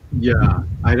nice.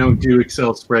 I don't do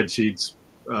Excel spreadsheets.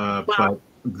 But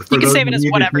you can save it as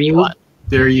whatever you want.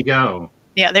 There you go.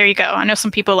 Yeah, there you go. I know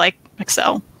some people like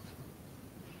Excel.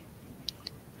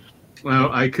 Well,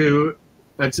 Aiku,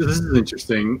 this is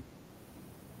interesting.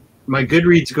 My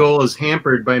Goodreads goal is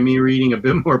hampered by me reading a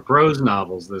bit more prose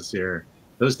novels this year.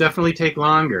 Those definitely take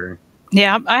longer.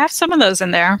 Yeah, I have some of those in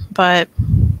there, but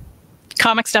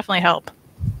comics definitely help.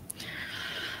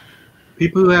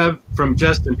 People who have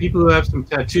some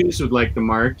tattoos would like the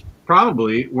mark.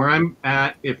 Probably where I'm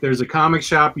at, if there's a comic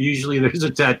shop, usually there's a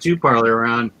tattoo parlor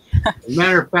around. As a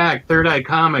matter of fact, Third Eye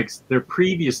Comics, their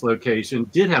previous location,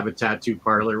 did have a tattoo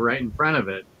parlor right in front of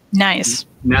it. Nice.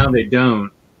 Now they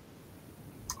don't,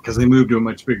 because they moved to a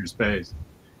much bigger space.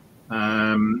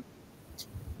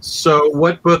 So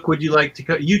what book would you like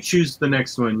to you choose the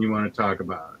next one you want to talk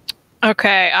about?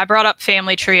 Okay, I brought up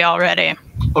Family Tree already.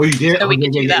 Oh, you did? So we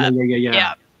can do that.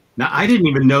 Yeah. Now, I didn't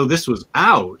even know this was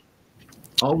out.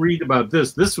 I'll read about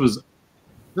this. This is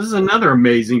another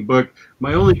amazing book.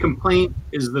 My only complaint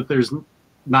is that there's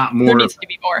not more. There needs to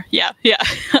be more. Yeah.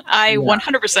 I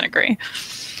 100% agree.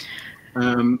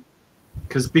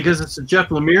 Because it's a Jeff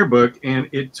Lemire book, and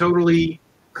it totally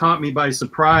caught me by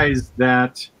surprise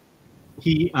that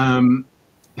he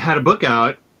had a book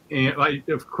out. And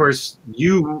of course,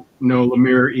 you know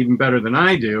Lemire even better than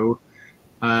I do.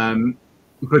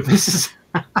 But this is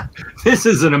this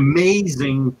is an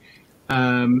amazing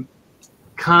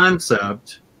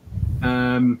concept.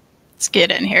 Let's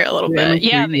get in here a little bit.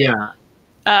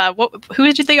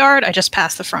 Who did the art? I just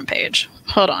passed the front page.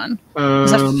 Hold on.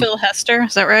 Is that Phil Hester?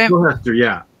 Is that right? Phil Hester,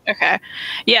 yeah. Okay.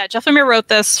 Yeah, Jeff Lemire wrote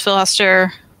this. Phil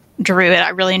Hester drew it. I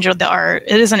really enjoyed the art.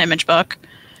 It is an image book.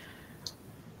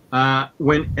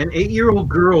 When an 8-year-old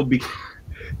girl this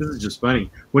is just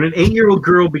funny. When an 8-year-old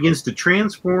girl begins to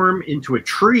transform into a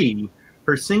tree,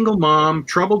 her single mom,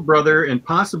 troubled brother, and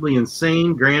possibly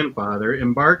insane grandfather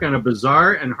embark on a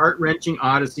bizarre and heart-wrenching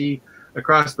odyssey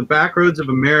across the back roads of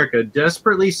America,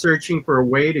 desperately searching for a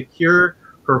way to cure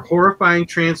her horrifying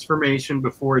transformation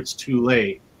before it's too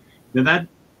late. Now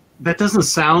that doesn't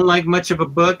sound like much of a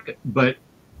book, but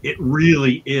it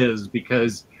really is,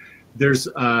 because there's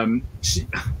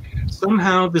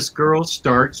somehow this girl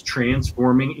starts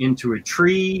transforming into a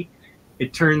tree.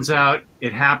 It turns out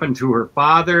it happened to her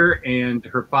father, and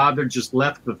her father just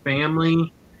left the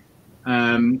family.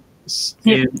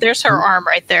 There's her arm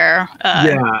right there.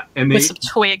 And with some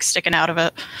twigs sticking out of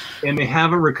it. And they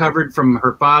haven't recovered from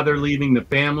her father leaving the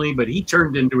family, but he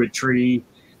turned into a tree.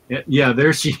 Yeah,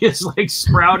 there she is, like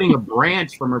sprouting a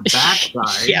branch from her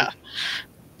backside. Yeah,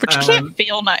 but you can't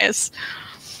feel nice.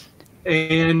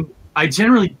 And I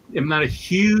generally am not a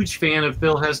huge fan of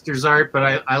Phil Hester's art,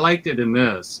 but I liked it in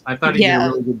this. I thought he did a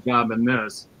really good job in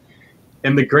this.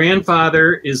 And the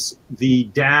grandfather is the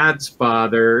dad's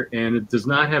father, and it does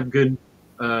not have good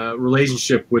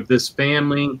relationship with this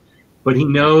family, but he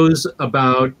knows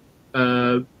about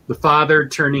the father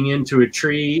turning into a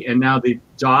tree, and now the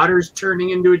daughter's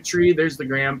turning into a tree. There's the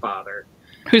grandfather.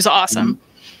 Who's awesome.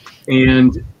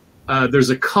 And there's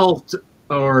a cult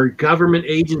or government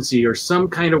agency or some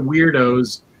kind of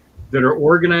weirdos that are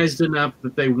organized enough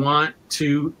that they want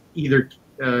to either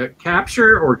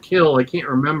capture or kill, I can't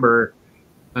remember,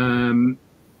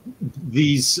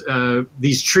 these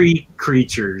tree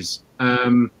creatures.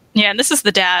 And this is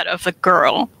the dad of the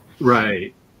girl.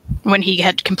 Right. When he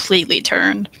had completely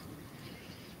turned.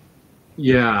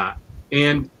 Yeah.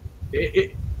 And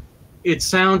it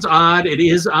sounds odd. It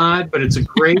is odd, but it's a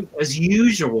great, as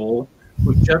usual,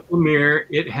 with Jeff Lemire,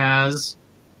 it has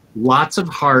lots of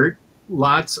heart,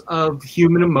 lots of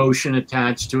human emotion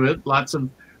attached to it, lots of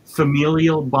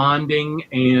familial bonding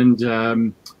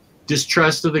and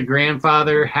distrust of the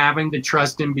grandfather, having to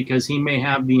trust him because he may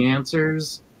have the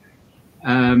answers.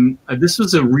 This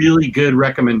was a really good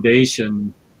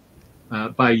recommendation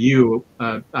by you.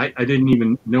 I didn't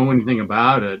even know anything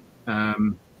about it.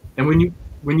 And when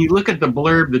you look at the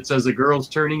blurb that says a girl's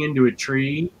turning into a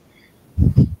tree,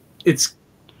 it's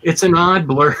an odd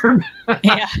blurb.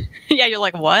 Yeah, you're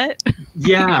like, what?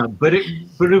 Yeah, but it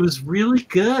was really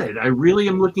good. I really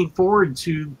am looking forward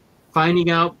to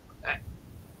finding out.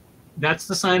 That's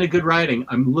the sign of good writing.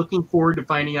 I'm looking forward to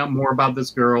finding out more about this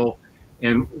girl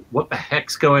and what the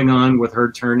heck's going on with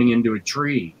her turning into a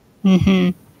tree.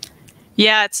 Mm-hmm.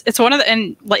 Yeah, it's one of the,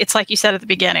 and it's like you said at the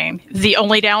beginning, the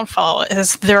only downfall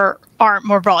is there aren't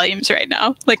more volumes right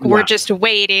now. Like, we're just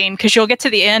waiting, because you'll get to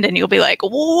the end and you'll be like,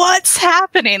 what's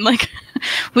happening? Like,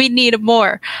 we need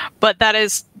more. But that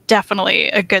is definitely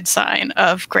a good sign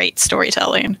of great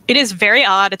storytelling. It is very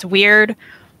odd. It's weird,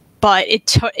 but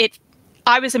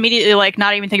I was immediately like,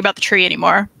 not even thinking about the tree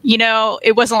anymore. You know,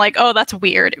 it wasn't like, oh, that's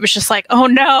weird. It was just like, oh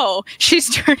no, she's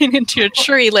turning into a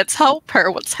tree. Let's help her.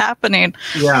 What's happening?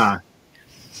 Yeah.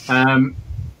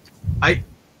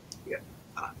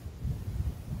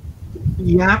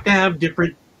 You have to have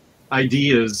different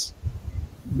ideas,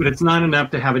 but it's not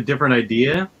enough to have a different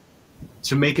idea.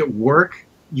 To make it work,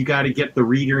 you got to get the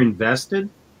reader invested.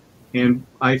 And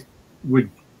I would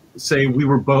say we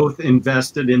were both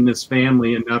invested in this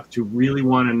family enough to really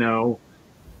want to know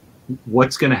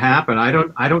what's going to happen. I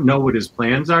don't know what his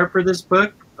plans are for this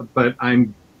book, but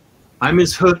I'm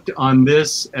as hooked on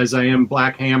this as I am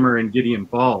Black Hammer and Gideon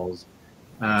Falls.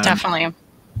 Definitely.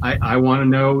 I want to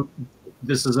know.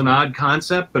 This is an odd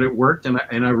concept, but it worked, and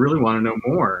I really want to know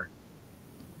more.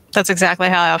 That's exactly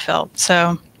how I felt.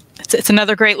 So it's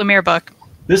another great Lemire book.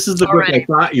 This is the book I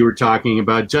thought you were talking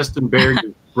about. Justin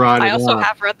Baird brought it up. I also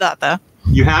have read that, though.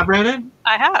 You have read it?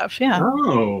 I have, yeah.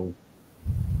 Oh.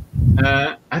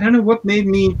 I don't know what made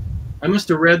me. I must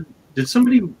have read.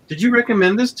 Did you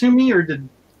recommend this to me, or did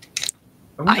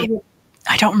I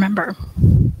don't remember.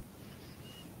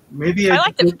 Maybe I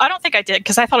liked it. I don't think I did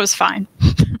because I thought it was fine.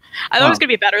 I thought it was going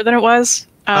to be better than it was.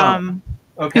 Okay.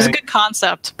 It was a good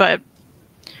concept, but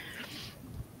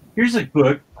here's a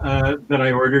book that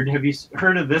I ordered. Have you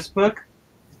heard of this book?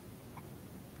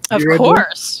 Of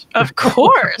course. Of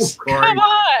course. Come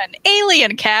on,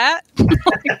 Alien Cat.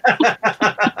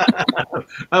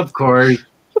 Of course.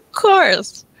 Of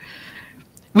course.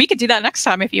 We could do that next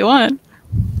time if you want.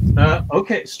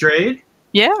 Okay, Strayed?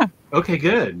 Yeah. Okay,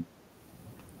 good.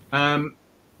 I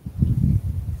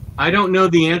don't know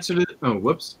the answer to. Oh,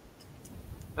 whoops.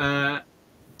 I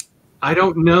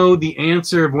don't know the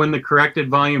answer of when the corrected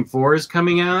volume 4 is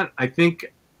coming out. I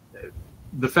think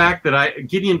the fact that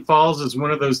Gideon Falls is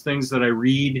one of those things that I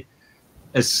read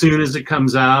as soon as it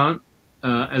comes out,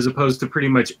 as opposed to pretty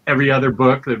much every other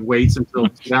book that waits until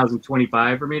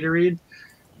 2025 for me to read.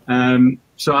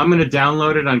 So I'm going to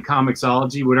download it on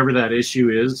Comixology, whatever that issue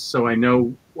is, so I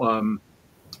know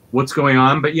what's going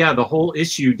on. But yeah, the whole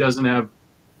issue doesn't have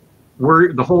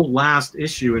the whole last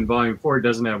issue in volume 4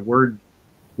 doesn't have words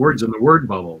in the word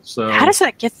bubble. So how does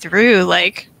that get through?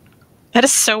 Like, that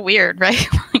is so weird, right?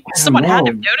 Like, someone had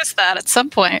to notice that at some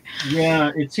point.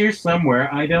 Yeah, it's here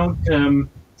somewhere. I don't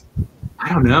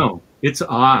know. It's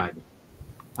odd.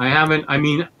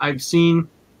 I've seen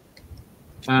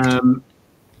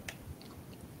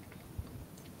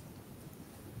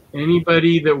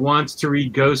anybody that wants to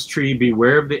read Ghost Tree,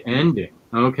 beware of the ending.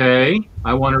 Okay,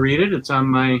 I want to read it. It's on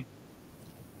my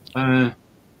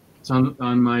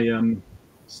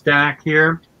stack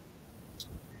here.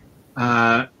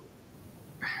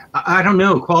 I don't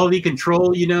know. Quality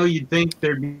control, you'd think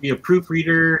there'd be a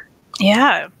proofreader.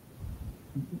 Yeah.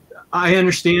 I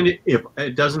understand it if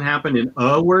it doesn't happen in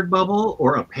a word bubble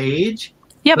or a page.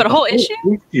 Yeah, but a whole issue?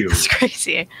 That's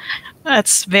crazy.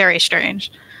 That's very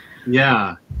strange.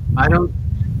 Yeah. I don't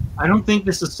think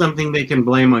this is something they can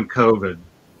blame on COVID.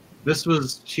 This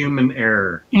was human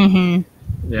error. Mm-hmm.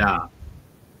 Yeah.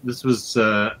 This was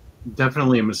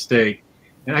definitely a mistake.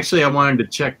 And actually, I wanted to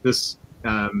check this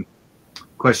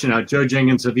question out. Joe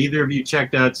Jenkins, have either of you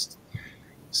checked out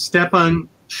Stepan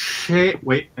Shea?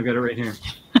 Wait, I've got it right here.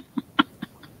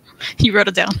 You wrote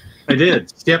it down. I did.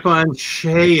 Stepan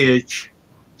Shayich,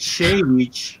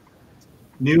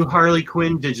 new Harley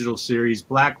Quinn digital series,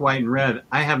 Black, White, and Red.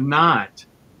 I have not.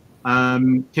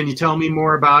 Can you tell me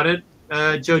more about it,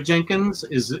 Joe Jenkins?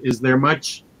 Is there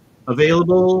much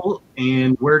available,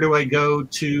 and where do I go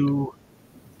to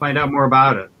find out more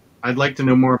about it? I'd like to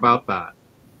know more about that.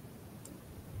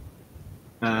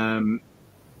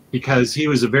 Because he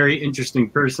was a very interesting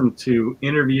person to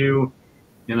interview,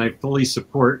 and I fully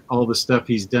support all the stuff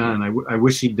he's done. I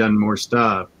wish he'd done more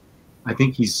stuff. I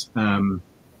think he's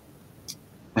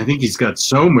got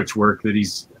so much work that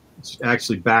he's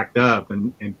actually backed up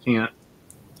and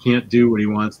can't do what he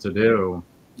wants to do,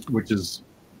 which is,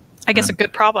 I guess, a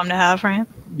good problem to have, right?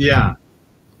 Yeah,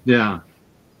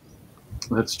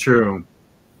 that's true.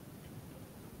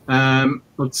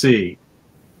 Let's see.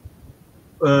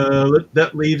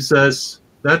 That leaves us.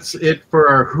 That's it for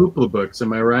our Hoopla books.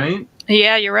 Am I right?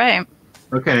 Yeah, you're right.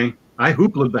 Okay, I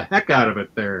Hoopla'd the heck out of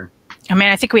it there. I mean,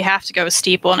 I think we have to go with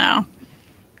Steeple now.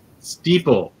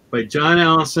 Steeple by John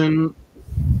Allison.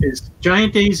 Is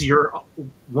Giant Days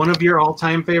one of your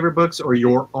all-time favorite books, or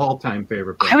your all-time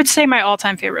favorite book? I would say my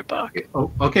all-time favorite book. Oh,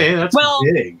 okay, that's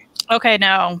big. Okay,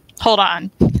 no, hold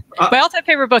on. My all-time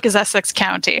favorite book is Essex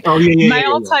County. Oh, yeah. My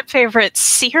all-time favorite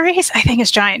series, I think, is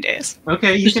Giant Days.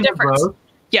 Okay, you can have both.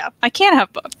 Yeah, I can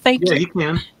have both. Thank you. Yeah, you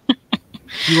can.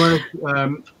 You want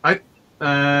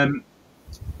to?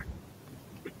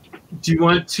 Do you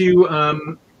want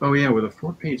to? Oh yeah, with a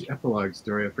 4-page epilogue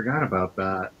story. I forgot about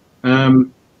that.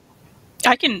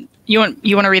 I can. You want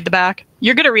to read the back?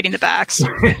 You're good at reading the backs.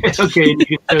 Okay, you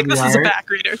can I think this is a back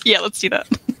reader. Yeah, let's do that.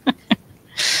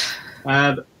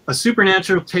 A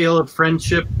supernatural tale of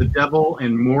friendship, the devil,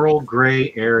 and moral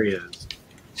gray areas.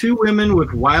 Two women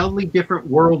with wildly different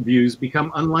worldviews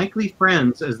become unlikely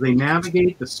friends as they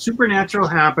navigate the supernatural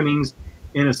happenings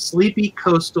in a sleepy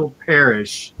coastal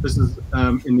parish. This is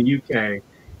in the UK.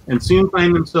 And soon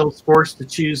find themselves forced to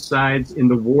choose sides in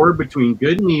the war between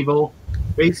good and evil,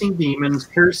 facing demons,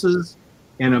 curses,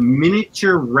 and a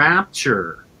miniature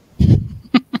rapture.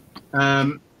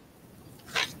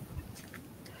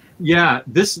 Yeah,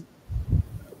 this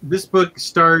book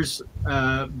stars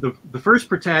the first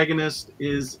protagonist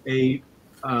is a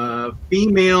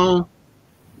female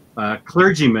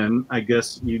clergyman, I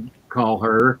guess you'd call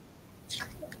her,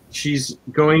 she's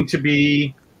going to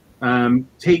be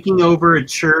taking over a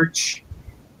church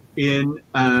in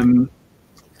a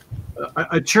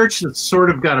church that's sort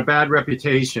of got a bad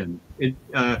reputation.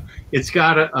 It's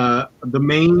got the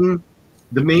main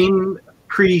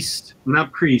priest,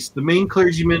 not priest, the main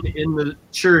clergyman in the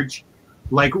church,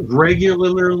 like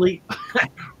regularly,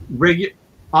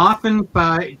 often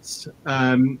fights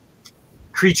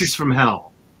creatures from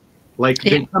hell. Like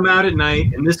they come out at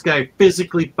night, and this guy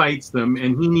physically fights them,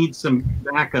 and he needs some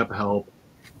backup help,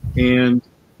 and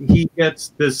he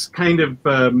gets this kind of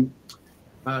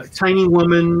tiny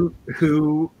woman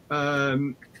who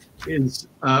is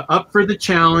up for the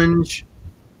challenge.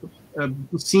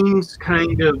 Seems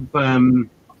kind of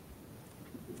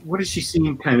what does she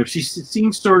seem kind of? She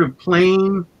seems sort of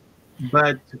plain,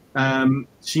 but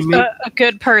she makes a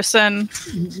good person.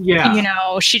 Yeah, you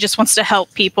know, she just wants to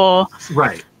help people.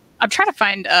 Right. I'm trying to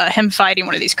find him fighting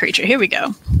one of these creatures. Here we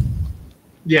go.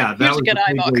 Yeah, that was a good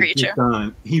eyeball creature.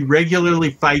 He regularly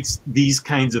fights these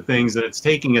kinds of things, and it's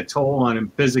taking a toll on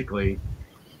him physically.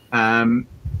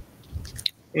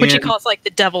 Which he calls like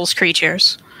the devil's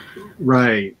creatures.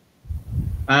 Right.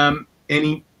 And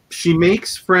she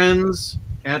makes friends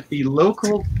at the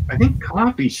local, I think,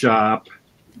 coffee shop.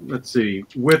 Let's see,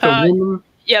 with a woman.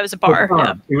 Yeah, it was a bar.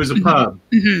 Yeah. It was a pub.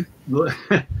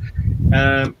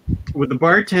 With a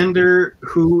bartender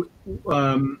who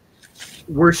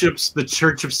worships the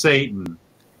Church of Satan.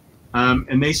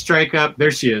 And they strike up,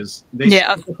 there she is. They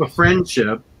strike up a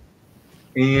friendship.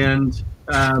 And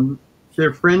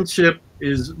their friendship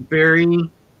is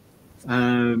very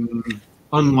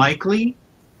unlikely,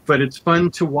 but it's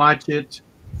fun to watch it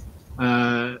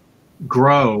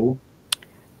grow.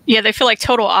 Yeah, they feel like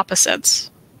total opposites.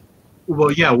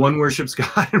 Well, yeah, one worships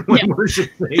God and one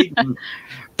worships Satan.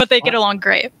 But they get along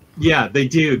great. Yeah, they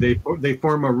do. They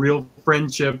form a real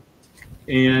friendship,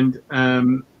 and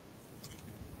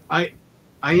I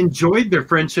enjoyed their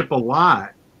friendship a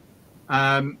lot.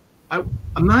 I'm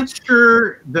not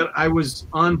sure that I was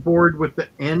on board with the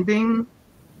ending,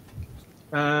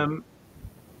 because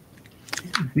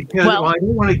I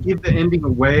don't want to give the ending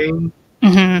away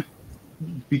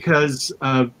because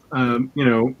of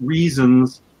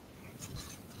reasons.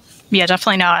 Yeah,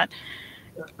 definitely not.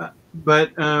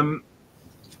 But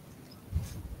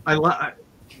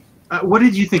what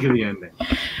did you think of the ending?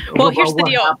 Well, here's the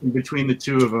deal. What happened between the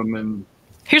two of them? And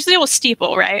here's the deal with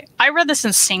Steeple, right? I read this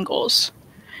in singles.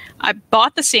 I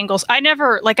bought the singles. I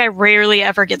rarely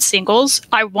ever get singles.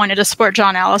 I wanted to support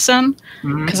John Allison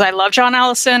because I love John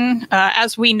Allison.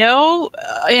 As we know,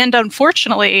 and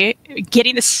unfortunately,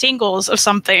 getting the singles of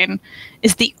something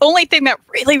is the only thing that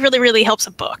really, really, really helps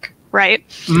a book, right?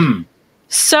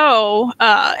 So,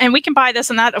 and we can buy this,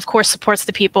 and that, of course, supports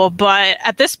the people. But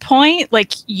at this point,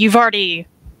 like, you've already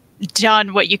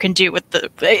done what you can do with the,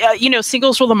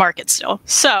 singles rule the market still.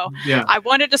 So I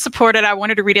wanted to support it. I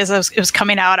wanted to read it as it was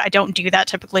coming out. I don't do that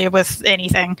typically with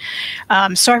anything.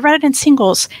 So I read it in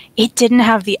singles. It didn't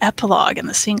have the epilogue in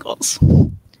the singles.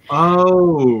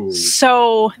 Oh.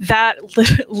 So that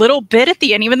little bit at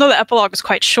the end, even though the epilogue was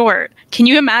quite short, can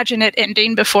you imagine it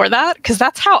ending before that? Because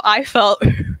that's how I felt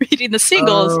reading the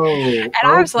singles. And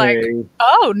I was like,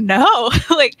 oh no.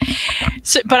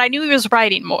 But I knew he was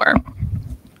writing more,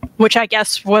 which I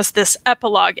guess was this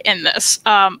epilogue in this.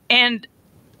 And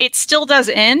it still does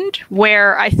end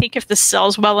where I think if this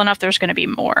sells well enough, there's going to be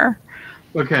more.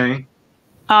 Okay.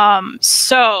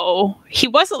 So he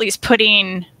was at least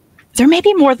putting, there may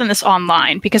be more than this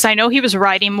online because I know he was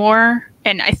writing more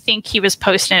and I think he was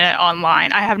posting it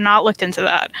online. I have not looked into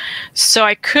that. So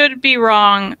I could be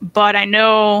wrong, but I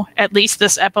know at least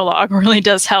this epilogue really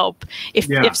does help.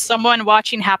 If someone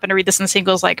watching happened to read this in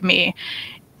singles like me,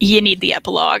 you need the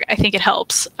epilogue. I think it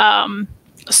helps.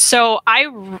 So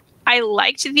I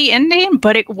liked the ending,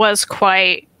 but it was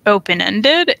quite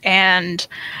open-ended, and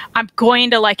I'm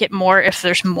going to like it more if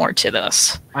there's more to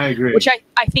this. I agree. Which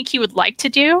I think he would like to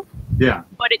do. Yeah.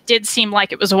 But it did seem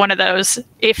like it was one of those,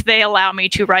 if they allow me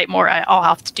to write more, I'll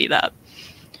have to do that.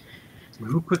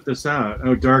 Who put this out?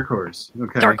 Oh, Dark Horse.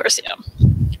 Okay. Dark Horse, yeah.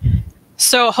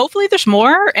 So hopefully there's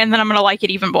more, and then I'm going to like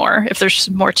it even more if there's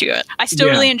more to it. I still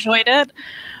really enjoyed it.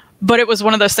 But it was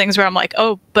one of those things where I'm like,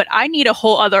 oh, but I need a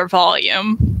whole other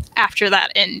volume after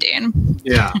that ending.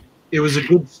 Yeah. It was a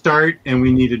good start, and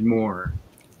we needed more.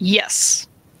 Yes.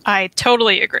 I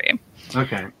totally agree.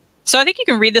 Okay. So I think you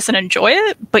can read this and enjoy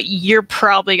it, but you're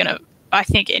probably going to, I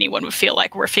think anyone would feel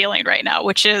like we're feeling right now,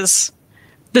 which is,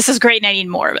 this is great and I need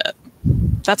more of it.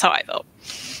 That's how I felt.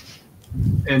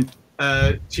 And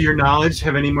to your knowledge,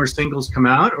 have any more singles come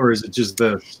out, or is it just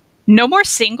this? No more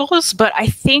singles, but I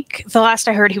think the last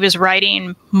I heard he was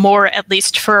writing more, at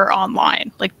least for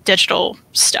online, like digital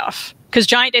stuff. Because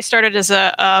Giant Day started as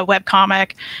a web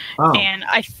comic, and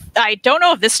I don't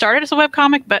know if this started as a web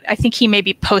comic, but I think he may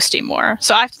be posting more.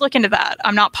 So I have to look into that.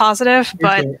 I'm not positive,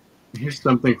 but here's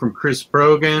something from Chris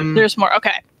Brogan. There's more.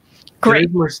 Okay, great.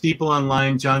 There's more Steeple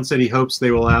online. John said he hopes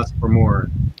they will ask for more.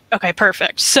 Okay,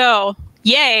 perfect. So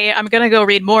yay! I'm gonna go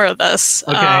read more of this.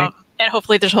 Okay. And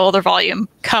hopefully there's a whole other volume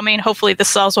coming. Hopefully this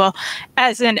sells well.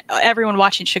 As in, everyone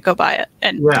watching should go buy it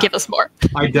and give us more.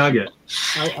 I dug it.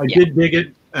 I did dig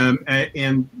it.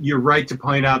 And you're right to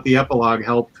point out the epilogue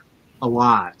helped a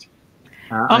lot.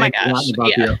 Oh my gosh. I had forgotten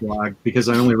about the epilogue because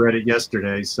I only read it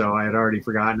yesterday, so I had already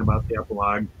forgotten about the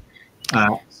epilogue.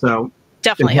 So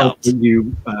definitely helped.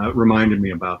 You reminded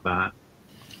me about that.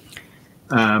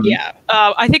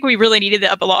 I think we really needed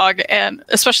the epilogue, and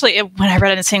especially when I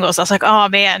read it in singles, I was like, oh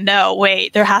man, no,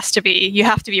 wait, you have to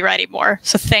be writing more.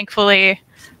 So thankfully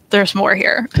there's more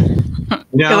here because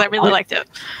I really liked it.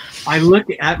 I look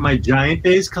at my Giant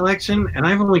Days collection and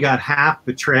I've only got half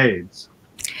the trades.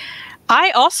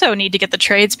 I also need to get the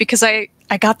trades because I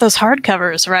got those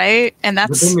hardcovers, right? And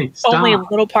that's only a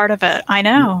little part of it. I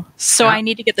know. So I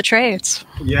need to get the trades.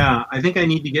 Yeah, I think I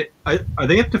need to get... Are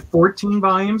they up to 14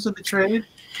 volumes of the trade?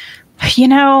 You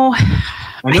know...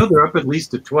 I know they're up at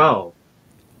least to 12.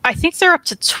 I think they're up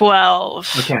to 12.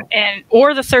 Okay.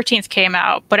 Or the 13th came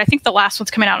out, but I think the last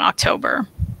one's coming out in October.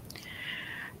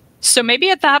 So maybe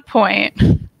at that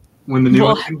point... When the new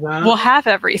one comes out? We'll have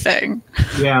everything.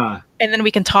 Yeah. And then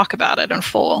we can talk about it in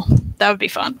full. That would be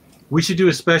fun. We should do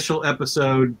a special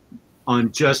episode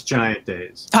on just Giant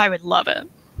Days. I would love it.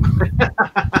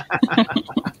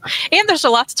 And there's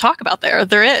a lot to talk about there.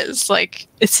 There is. Like,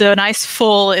 it's a nice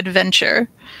full adventure.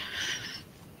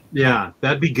 Yeah,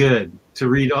 that'd be good to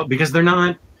read all, because they're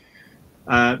not...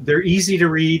 they're easy to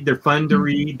read, they're fun to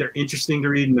read, they're interesting to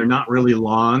read, and they're not really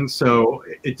long, so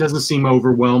it doesn't seem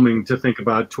overwhelming to think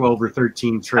about 12 or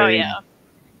 13 trades. Oh, yeah.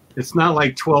 It's not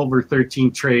like 12 or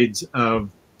 13 trades of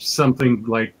something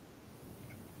like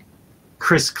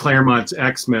Chris Claremont's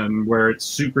X-Men, where it's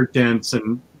super dense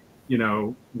and, you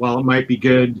know, while it might be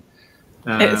good...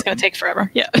 it's going to take forever,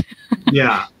 yeah.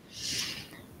 Yeah.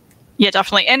 Yeah,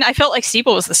 definitely. And I felt like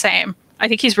Steeple was the same. I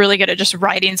think he's really good at just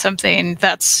writing something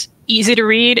that's easy to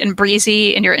read and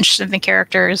breezy, and you're interested in the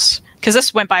characters. Because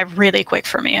this went by really quick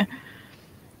for me.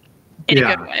 In a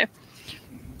good way.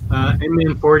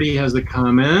 M-Man40 has a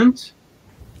comment.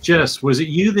 Jess, was it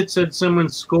you that said someone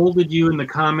scolded you in the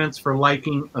comments for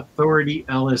liking Authority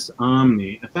Ellis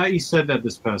Omni? I thought you said that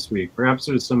this past week. Perhaps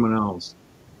it was someone else.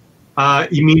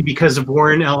 You mean because of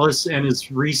Warren Ellis and his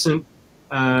recent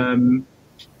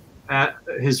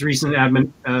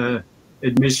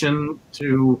admission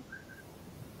to...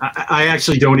 I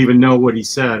actually don't even know what he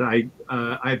said. I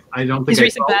don't think his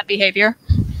recent bad behavior.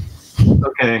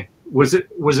 Okay. Was it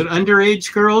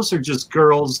underage girls or just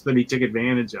girls that he took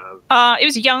advantage of? It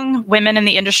was young women in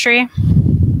the industry.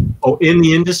 Oh, in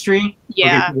the industry?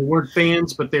 Yeah. Okay, they weren't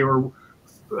fans, but they were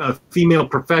female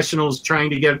professionals trying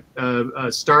to get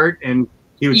a start, and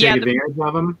he would take advantage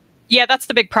of them? Yeah, that's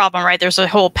the big problem, right? There's a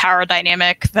whole power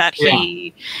dynamic that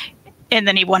he... Yeah. And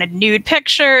then he wanted nude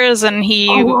pictures, and he...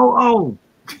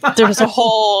 There was a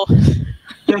whole...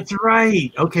 That's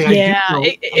right. Okay. Yeah,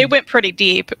 it went pretty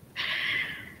deep.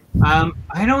 I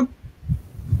don't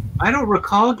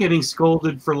recall getting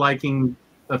scolded for liking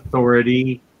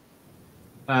Authority.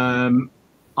 On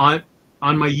my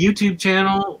YouTube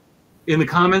channel, in the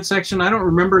comment section, I don't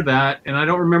remember that, and I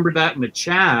don't remember that in the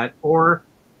chat or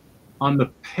on the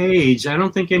page. I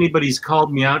don't think anybody's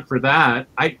called me out for that.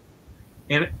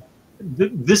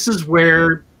 This is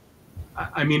where,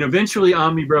 I mean, eventually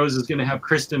Omni Bros is going to have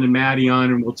Kristen and Maddie on,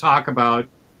 and we'll talk about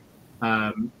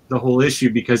the whole issue,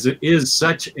 because it is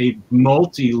such a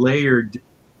multi-layered.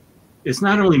 It's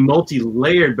not only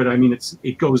multi-layered, but I mean,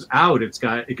 it goes out.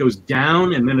 It goes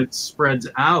down, and then it spreads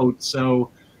out. So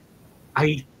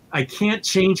I can't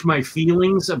change my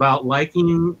feelings about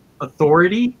liking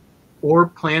Authority or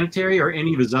Planetary or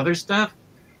any of his other stuff.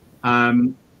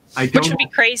 Which would be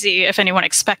crazy if anyone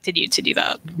expected you to do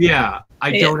that. Yeah,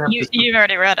 I don't have to. You've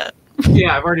already read it.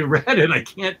 Yeah, I've already read it. I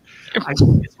can't.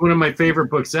 It's one of my favorite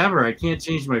books ever. I can't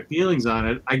change my feelings on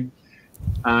it.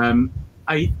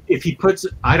 If he puts,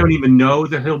 I don't even know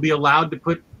that he'll be allowed to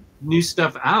put new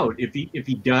stuff out. If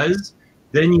he does,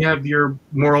 then you have your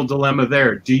moral dilemma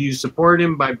there. Do you support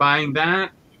him by buying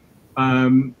that?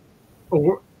 Do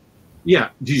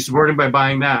you support him by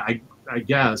buying that? I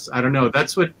guess. I don't know.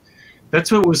 That's what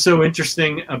was so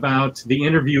interesting about the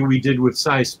interview we did with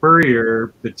Cy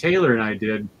Spurrier, that Taylor and I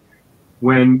did.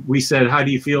 when we said, how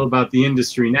do you feel about the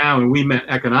industry now? And we meant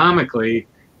economically,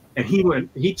 and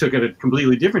he took it a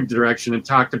completely different direction and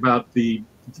talked about the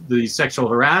sexual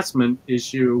harassment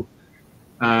issue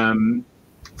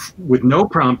with no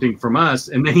prompting from us.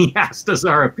 And then he asked us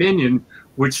our opinion,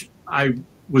 which I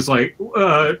was like,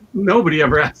 nobody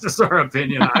ever asked us our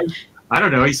opinion. I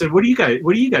don't know. He said, what do you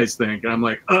guys think? And I'm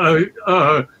like,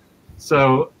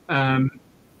 so,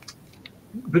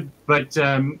 but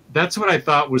that's what I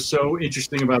thought was so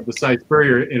interesting about the Cy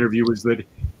Spurrier interview, was that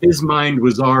his mind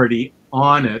was already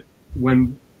on it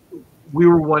when we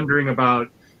were wondering about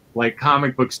like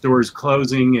comic book stores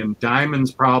closing and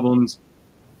Diamond's problems.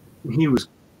 He was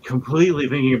completely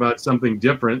thinking about something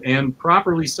different, and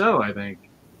properly so, I think.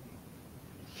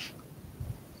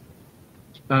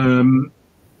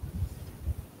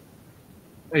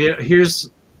 Yeah, here's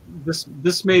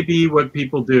this may be what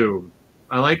people do.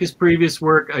 I like his previous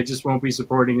work. I just won't be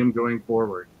supporting him going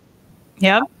forward.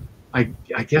 Yeah. I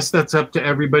guess that's up to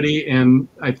everybody, and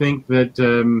I think that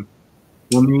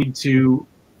we'll need to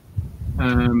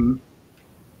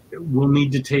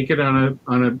take it on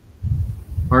a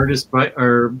artist by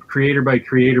or creator by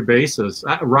creator basis.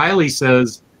 Riley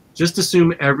says, just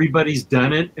assume everybody's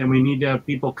done it, and we need to have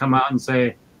people come out and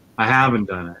say, I haven't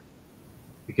done it,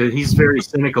 because he's very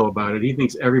cynical about it. He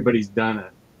thinks everybody's done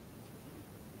it.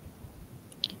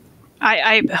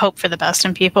 I hope for the best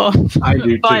in people. I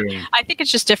do but too. I think it's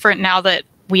just different now that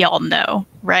we all know,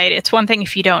 right? It's one thing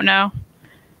if you don't know,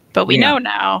 but we know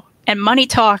now, and money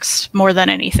talks more than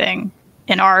anything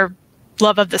in our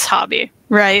love of this hobby,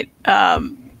 right? If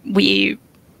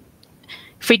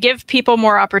we give people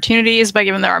more opportunities by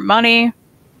giving them our money,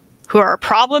 who are our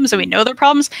problems, and we know their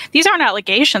problems, these aren't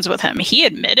allegations with him. He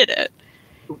admitted it.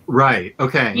 Right.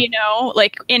 Okay. You know,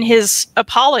 like in his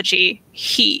apology,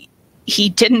 he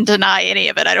didn't deny any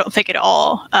of it. I don't think at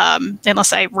all,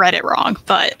 unless I read it wrong.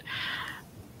 But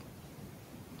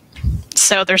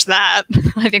so there's that.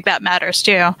 I think that matters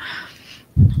too.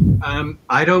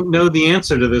 I don't know the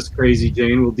answer to this, Crazy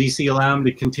Jane. Will DC allow him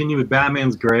to continue with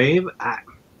Batman's Grave?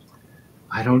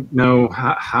 I don't know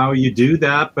how you do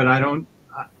that, but I don't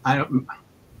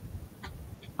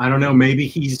know. Maybe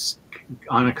he's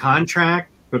on a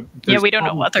contract, but yeah, we don't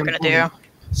know what they're going to do.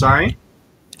 Sorry?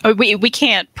 We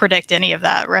can't predict any of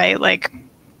that, right? Like,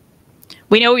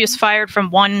 we know he was fired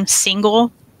from one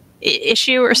single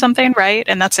issue or something, right?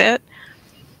 And that's it.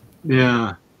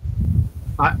 Yeah.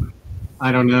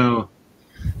 I don't know.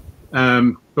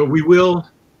 But we will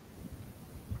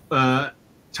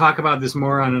talk about this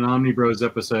more on an Omni Bros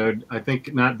episode. I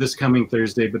think not this coming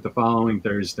Thursday, but the following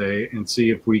Thursday, and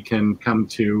see if we can come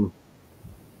to,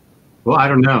 well, I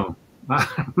don't know.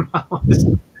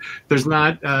 There's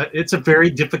not, it's a very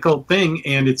difficult thing,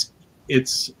 and it's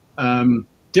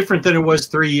different than it was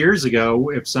 3 years ago.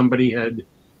 If somebody had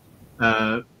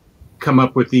come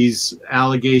up with these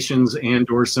allegations and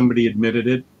or somebody admitted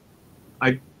it,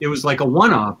 it was like a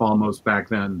one-off almost back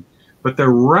then, but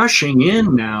they're rushing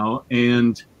in now,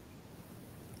 and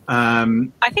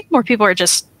I think more people are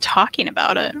just talking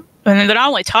about it. And they're not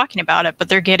only talking about it, but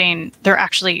they're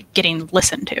actually getting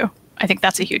listened to. I think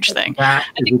that's a huge thing. I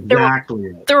think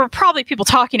exactly there were probably people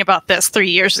talking about this 3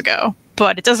 years ago,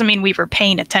 but it doesn't mean we were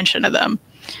paying attention to them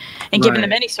and giving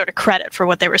them any sort of credit for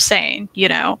what they were saying. You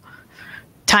know,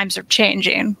 times are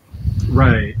changing.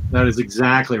 Right. That is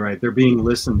exactly right. They're being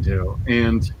listened to.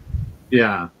 And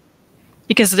yeah.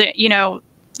 Because,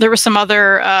 there were some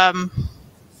other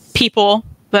people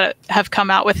that have come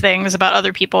out with things about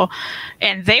other people,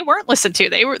 and they weren't listened to.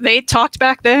 They talked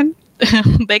back then.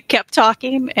 They kept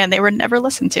talking, and they were never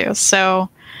listened to. So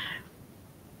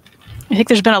I think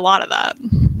there's been a lot of that.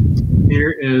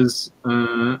 Here is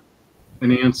an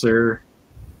answer.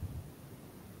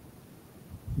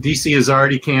 DC has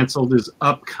already canceled his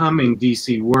upcoming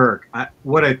DC work. I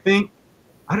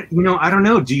don't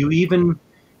know. Do you even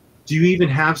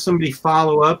have somebody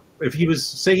follow up? If he was,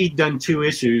 say he'd done 2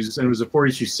 issues and it was a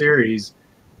 4-issue series,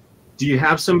 do you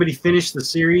have somebody finish the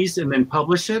series and then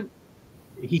publish it?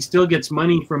 He still gets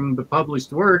money from the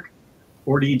published work,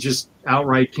 or do you just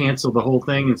outright cancel the whole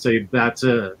thing and say, that's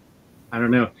it? I don't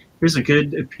know. Here's a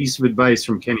good piece of advice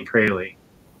from Kenny Crayley.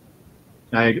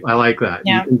 I like that.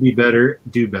 Yeah. You can be better,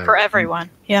 do better. For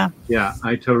everyone. Yeah. Yeah,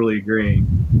 I totally agree.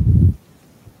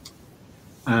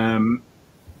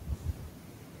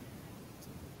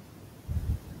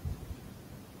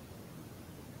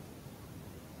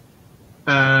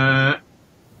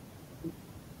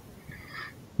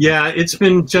 Yeah, it's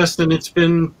been, Justin, it's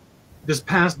been these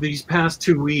past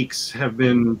 2 weeks have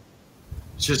been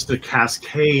just a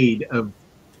cascade of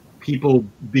people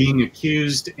being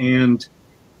accused, and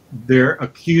their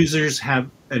accusers have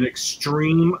an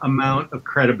extreme amount of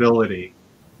credibility,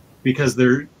 because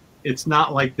it's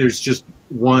not like there's just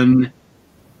one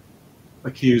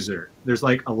accuser. There's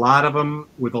like a lot of them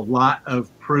with a lot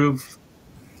of proof,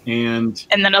 and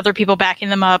then other people backing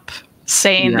them up,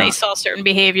 saying they saw certain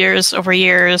behaviors over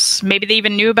years. Maybe they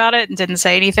even knew about it and didn't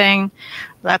say anything.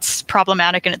 That's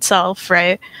problematic in itself,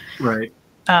 right? Right.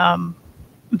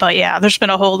 But yeah, there's been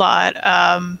a whole lot.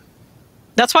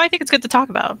 That's why I think it's good to talk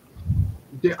about.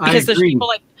 Because there's people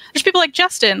like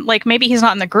Justin. Like, maybe he's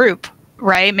not in the group,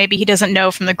 right? Maybe he doesn't know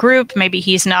from the group. Maybe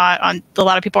he's not on. A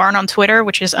lot of people aren't on Twitter,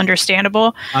 which is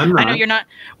understandable. I'm not. I know you're not.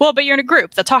 Well, but you're in a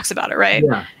group that talks about it, right?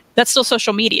 Yeah. That's still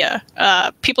social media.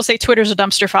 People say Twitter's a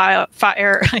dumpster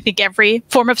fire. I think every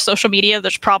form of social media,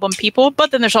 there's problem people,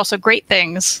 but then there's also great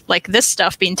things like this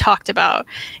stuff being talked about,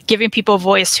 giving people a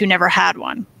voice who never had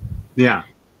one. Yeah.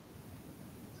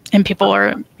 And people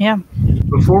are,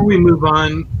 Before we move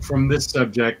on from this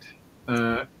subject,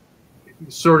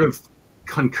 sort of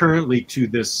concurrently to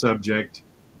this subject,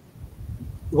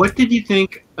 what did you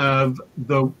think of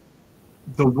the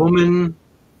woman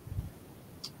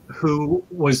who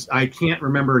was, I can't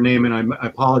remember her name, and I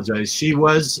apologize. She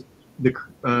was the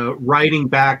writing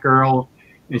Batgirl,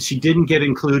 and she didn't get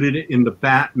included in the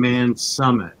Batman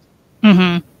Summit.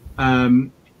 Mm-hmm.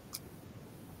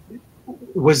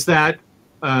 Was that,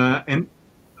 and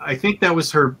I think that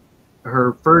was her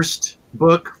first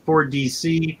book for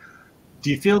DC. Do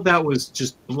you feel that was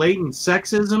just blatant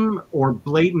sexism, or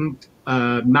blatant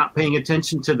not paying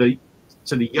attention to the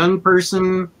young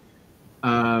person?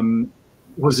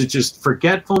 Was it just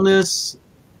forgetfulness?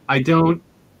 I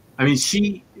mean,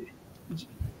 she,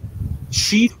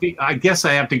 I guess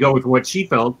I have to go with what she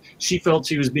felt. She felt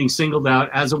she was being singled out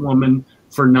as a woman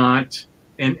for not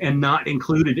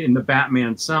included in the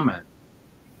Batman Summit.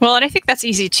 Well, and I think that's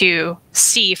easy to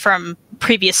see from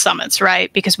previous summits,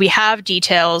 right? Because we have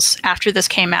details after this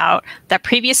came out that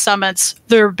previous summits,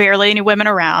 there were barely any women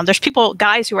around. There's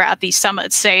guys who are at these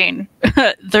summits saying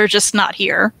they're just not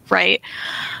here, right?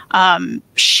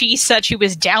 She said she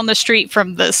was down the street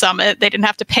from the summit. They didn't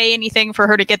have to pay anything for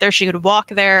her to get there. She could walk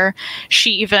there.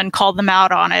 She even called them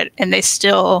out on it, and they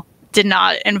still did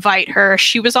not invite her.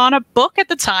 She was on a book at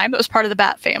the time that was part of the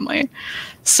Bat family.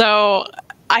 So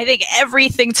I think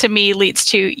everything to me leads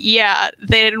to, they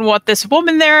didn't want this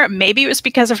woman there. Maybe it was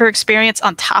because of her experience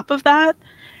on top of that.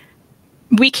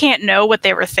 We can't know what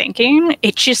they were thinking.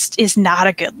 It just is not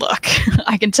a good look.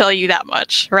 I can tell you that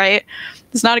much, right?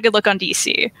 It's not a good look on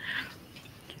DC.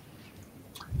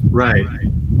 Right.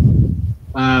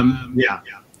 Yeah.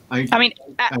 I mean,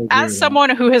 as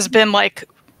someone who has been like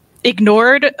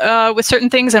ignored with certain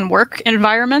things in work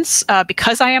environments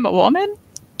because I am a woman,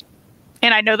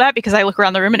 and I know that because I look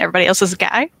around the room and everybody else is a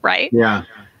guy, right? Yeah.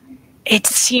 It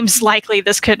seems likely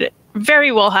this could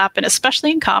very well happen,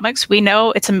 especially in comics. We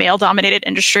know it's a male-dominated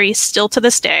industry still to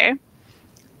this day.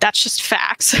 That's just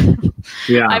facts.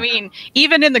 Yeah. I mean,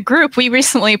 even in the group, we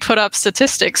recently put up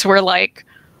statistics where like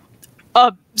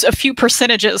a few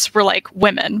percentages were like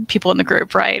women, people in the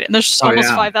group, right? And there's almost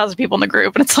 5,000 people in the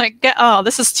group. And it's like,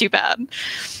 this is too bad.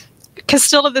 Because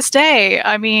still to this day,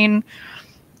 I mean,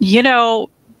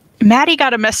 Maddie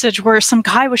got a message where some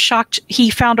guy was shocked he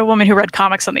found a woman who read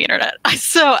comics on the internet.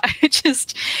 So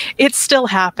it's still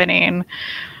happening.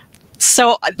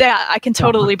 So that I can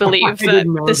totally believe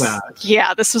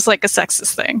that this was like a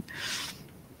sexist thing.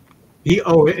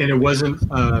 And it wasn't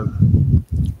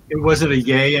a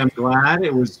yay, I'm glad.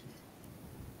 It was.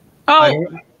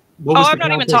 I'm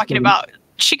not even talking about.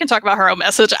 She can talk about her own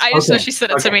message. I just know she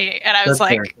sent it to me, and I was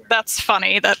like, "That's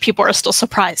funny that people are still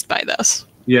surprised by this."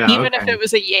 Yeah. Even if it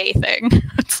was a yay thing,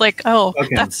 it's like,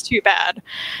 that's too bad.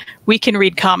 We can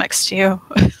read comics too.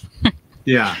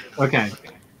 Yeah. Okay.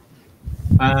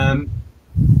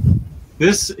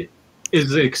 This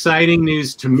is exciting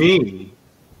news to me.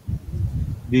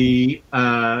 The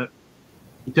WB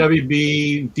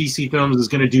DC Films is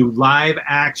going to do live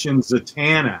action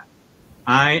Zatanna.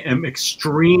 I am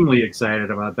extremely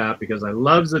excited about that because I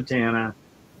love Zatanna.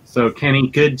 So Kenny,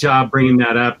 good job bringing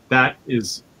that up.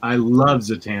 I love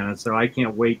Zatanna, so I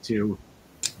can't wait to.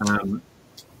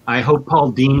 I hope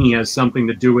Paul Dini has something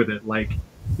to do with it, like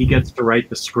he gets to write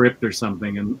the script or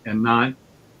something, and not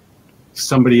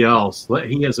somebody else.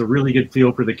 He has a really good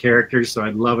feel for the characters, so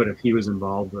I'd love it if he was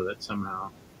involved with it somehow.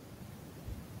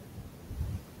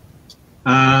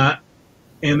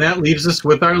 And that leaves us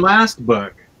with our last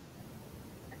book.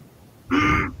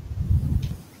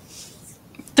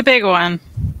 The big one.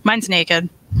 Mine's naked.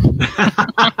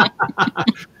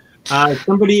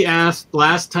 Somebody asked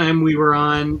last time we were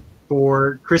on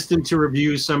for Kristen to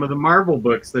review some of the Marvel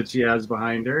books that she has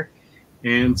behind her.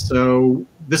 And so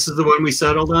this is the one we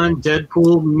settled on,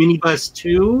 Deadpool Minibus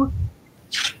 2.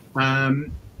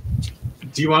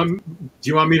 Do you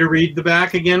want me to read the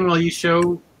back again while you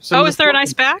show some? Oh, is there a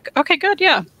nice back? Okay, good,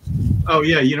 yeah. Oh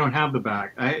yeah, you don't have the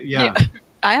back. Yeah.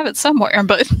 I have it somewhere,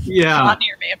 but yeah, it's not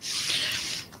near me.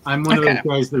 I'm one of those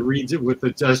guys that reads it with the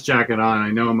dust jacket on.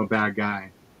 I know I'm a bad guy.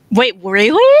 Wait,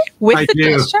 really? With I the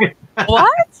do. dust jacket?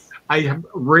 What?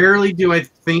 Rarely do I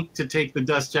think to take the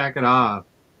dust jacket off.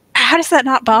 How does that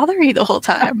not bother you the whole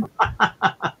time?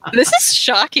 This is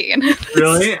shocking.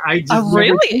 Really? I just never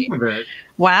really think of it.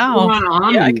 Wow.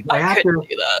 Yeah, I have to.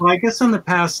 Well, I guess in the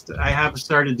past I have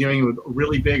started doing it with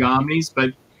really big Omnis,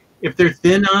 but if they're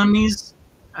thin Omnis,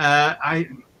 I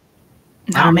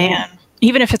don't know.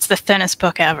 Even if it's the thinnest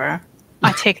book ever,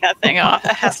 I take that thing off.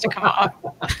 It has to come off.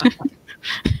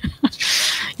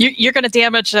 You're going to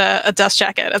damage a dust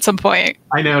jacket at some point.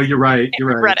 I know, you're right. You're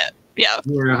right. Read it. Yeah.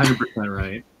 You're 100%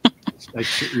 right.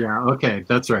 Yeah, okay,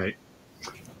 that's right.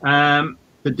 The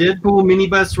Deadpool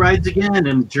minibus rides again,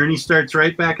 and the journey starts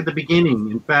right back at the beginning.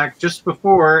 In fact, just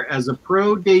before, as a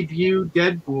pro debut,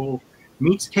 Deadpool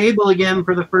meets Cable again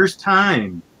for the first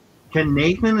time. Can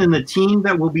Nathan and the team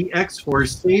that will be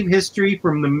X-Force save history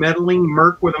from the meddling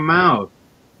merc with a mouth?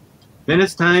 Then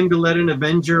it's time to let an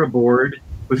Avenger aboard,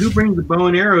 but who brings the bow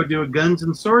and arrow to a guns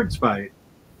and swords fight?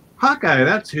 Hawkeye,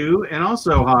 that's who, and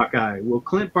also Hawkeye. Will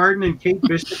Clint Barton and Kate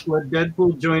Bishop let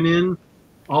Deadpool join in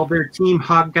all their Team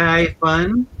Hawkeye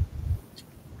fun?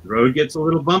 The road gets a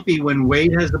little bumpy when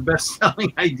Wade has a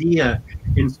best-selling idea.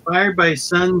 Inspired by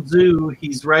Sun Tzu,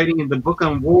 he's writing the book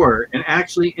on war and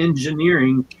actually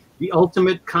engineering the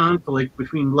ultimate conflict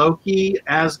between Loki,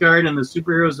 Asgard, and the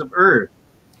superheroes of Earth.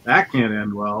 That can't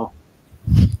end well.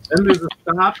 Then there's a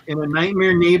stop in a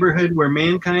nightmare neighborhood where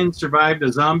mankind survived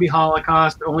a zombie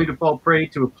holocaust only to fall prey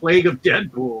to a plague of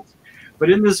Deadpools. But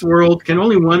in this world, can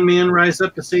only one man rise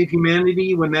up to save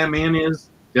humanity when that man is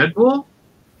Deadpool?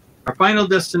 Our final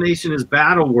destination is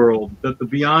Battle World, that's the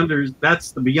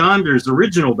Beyonders'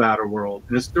 original Battle World,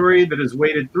 in a story that has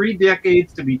waited 3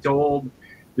 decades to be told.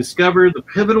 Discover the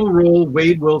pivotal role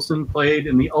Wade Wilson played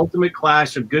in the ultimate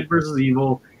clash of good versus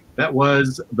evil that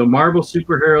was the Marvel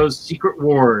superheroes' Secret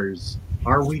Wars.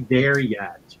 Are we there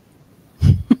yet?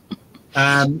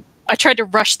 I tried to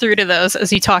rush through to those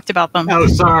as you talked about them. Oh,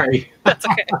 sorry. That's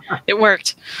okay. It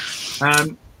worked.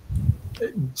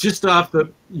 Just off the...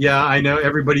 Yeah, I know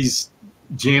everybody's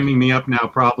jamming me up now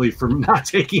probably for not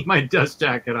taking my dust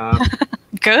jacket off.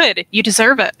 Good. You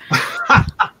deserve it.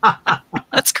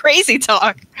 That's crazy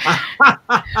talk.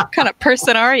 What kind of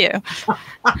person are you?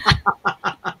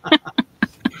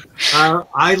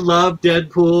 I love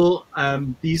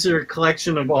Deadpool. These are a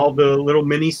collection of all the little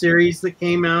mini-series that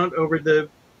came out over the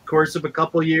course of a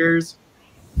couple years.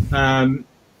 I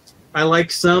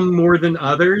like some more than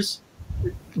others.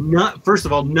 First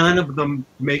of all, none of them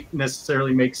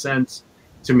necessarily make sense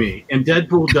to me, and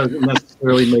Deadpool doesn't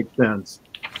necessarily make sense.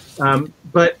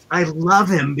 But I love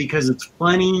him because it's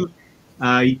funny.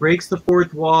 He breaks the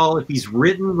fourth wall. If he's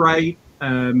written right,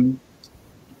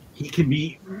 he can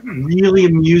be really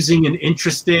amusing and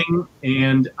interesting.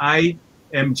 And I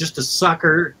am just a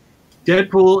sucker.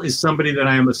 Deadpool is somebody that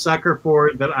I am a sucker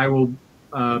for, that I will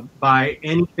buy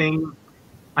anything.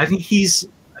 I think he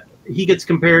gets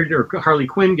compared, or Harley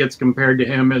Quinn gets compared to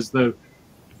him as the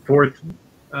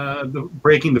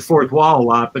breaking the fourth wall a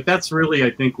lot. But that's really,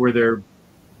 I think, where they're,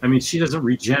 I mean, she doesn't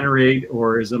regenerate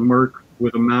or is a merc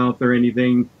with a mouth or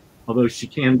anything, although she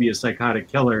can be a psychotic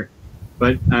killer.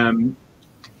 But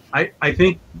I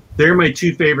think they're my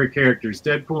 2 favorite characters,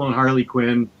 Deadpool and Harley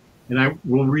Quinn, and I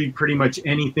will read pretty much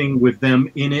anything with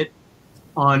them in it,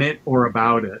 on it, or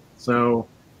about it. So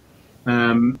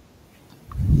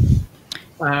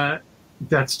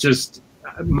that's just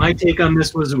my take on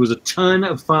this. It was a ton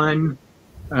of fun.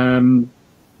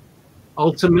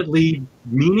 Ultimately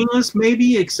meaningless,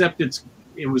 maybe, except it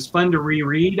was fun to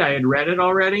reread. I had read it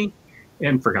already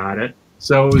and forgot it,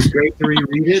 so it was great to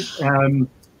reread it.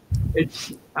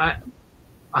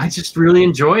 I just really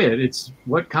enjoy it. It's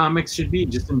what comics should be,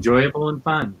 just enjoyable and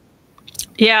fun.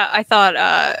 Yeah, I thought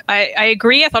I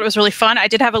agree. I thought it was really fun. I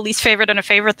did have a least favorite and a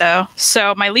favorite, though.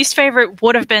 So my least favorite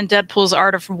would have been Deadpool's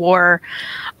Art of War.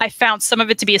 I found some of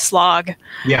it to be a slog.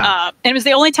 Yeah, and it was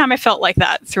the only time I felt like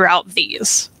that throughout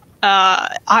these.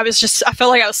 I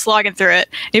felt like I was slogging through it.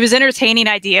 It was an entertaining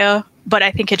idea, but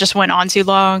I think it just went on too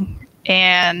long.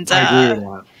 And I agree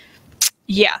with that.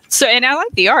 Yeah, so, and I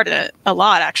like the art in it a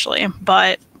lot, actually,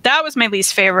 but that was my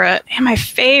least favorite. And my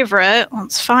favorite,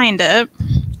 let's find it,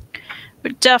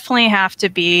 would definitely have to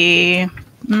be,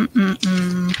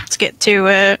 let's get to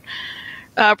it,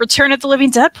 Return of the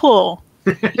Living Deadpool.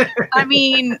 I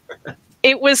mean,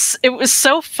 it was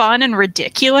so fun and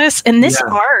ridiculous. And this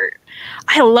art,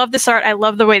 I love this art. I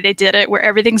love the way they did it, where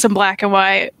everything's in black and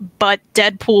white, but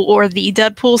Deadpool or the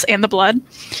Deadpools and the blood.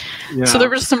 Yeah. So there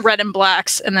was some red and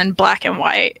blacks and then black and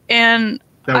white. And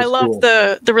I love cool.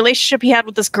 the relationship he had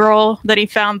with this girl that he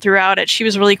found throughout it. She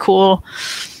was really cool.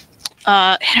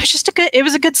 And it was just it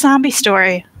was a good zombie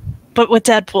story, but with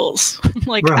Deadpools.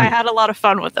 Like, right. I had a lot of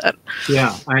fun with it.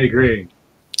 Yeah, I agree.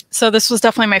 So this was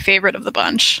definitely my favorite of the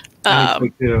bunch.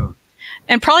 Me too.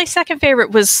 And probably second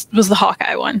favorite was the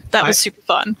Hawkeye one. That was super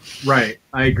fun. Right.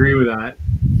 I agree with that.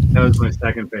 That was my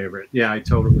second favorite. Yeah, I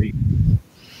totally.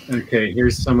 Okay,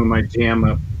 here's some of my jam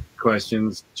up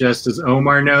questions. Just does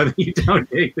Omar know that you don't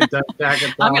take the dust jacket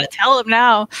off? I'm going to tell him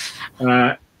now.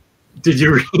 Did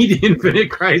you read Infinite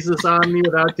Crisis Omni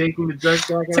without taking the dust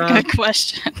jacket off? That's a good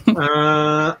question.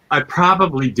 I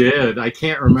probably did. I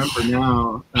can't remember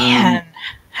now. Man,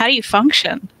 how do you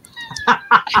function?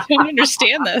 I don't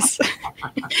understand this.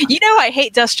 You know I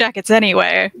hate dust jackets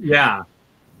anyway. Yeah.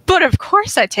 But of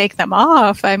course I take them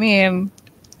off. I mean,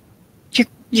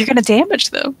 you're going to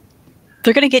damage them.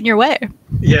 They're going to get in your way.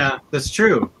 Yeah, that's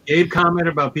true. Gabe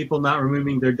commented about people not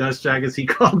removing their dust jackets. He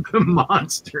called them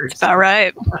monsters. All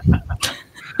right.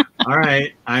 All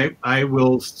right. I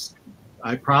will.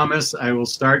 I promise I will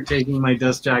start taking my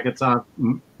dust jackets off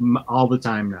all the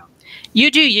time now.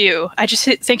 You do you. I just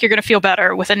think you're going to feel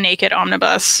better with a naked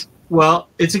omnibus. Well,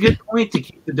 it's a good point to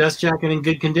keep the dust jacket in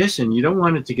good condition. You don't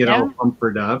want it to get all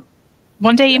pumpered up.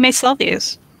 One day you may sell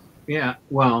these. Yeah,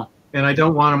 well, and I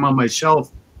don't want them on my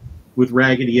shelf with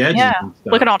raggedy edges and stuff.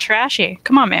 Looking all trashy.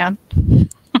 Come on, man.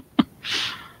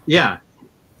 Yeah,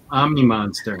 Omni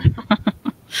Monster.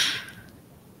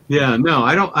 Yeah, no,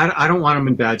 I don't want them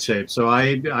in bad shape. So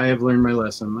I have learned my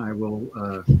lesson. I will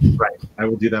I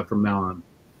will do that from now on.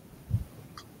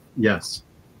 Yes,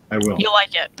 I will. You'll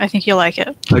like it. I think you'll like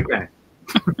it. Okay.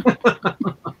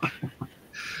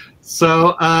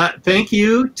 So thank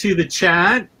you to the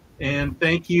chat, and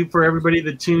thank you for everybody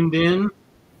that tuned in.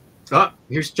 Oh,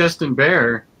 here's Justin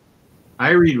Bear.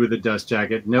 I read with a dust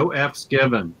jacket. No F's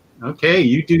given. Okay,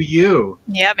 you do you.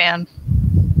 Yeah, man.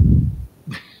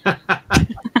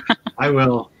 I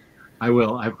will.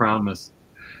 I promise.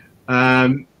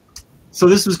 So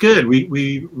this was good.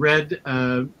 We read.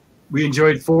 We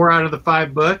enjoyed 4 out of the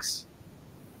 5 books,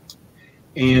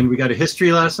 and we got a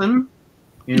history lesson,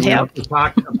 and we also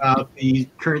talked about the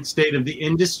current state of the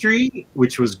industry,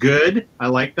 which was good. I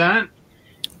like that.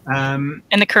 And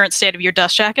the current state of your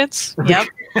dust jackets. Yep.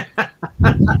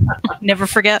 Never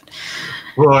forget.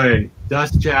 Boy,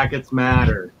 dust jackets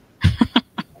matter.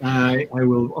 I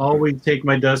will always take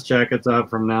my dust jackets off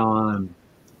from now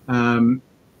on.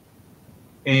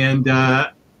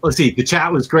 Let's see, the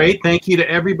chat was great. Thank you to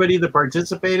everybody that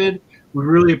participated. We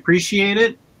really appreciate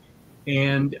it.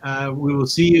 And we will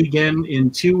see you again in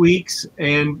 2 weeks.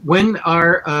 And when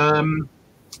are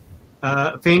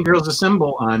Fangirls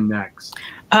Assemble on next?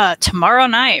 Tomorrow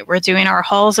night, we're doing our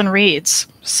hauls and reads.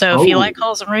 So if you like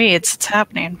hauls and reads, it's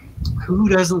happening. Who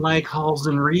doesn't like hauls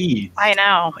and reads? I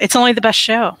know. It's only the best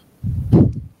show.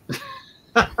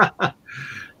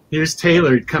 Here's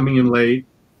Taylor coming in late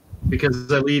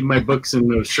because I leave my books in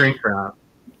the shrink wrap.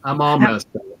 I'm all messed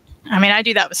up. I mean, I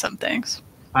do that with some things.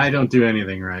 I don't do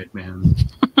anything right, man.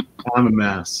 I'm a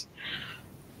mess.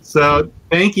 So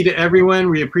thank you to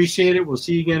everyone. We appreciate it. We'll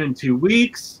see you again in 2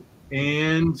 weeks.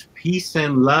 And peace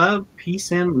and love.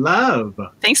 Peace and love.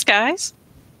 Thanks, guys.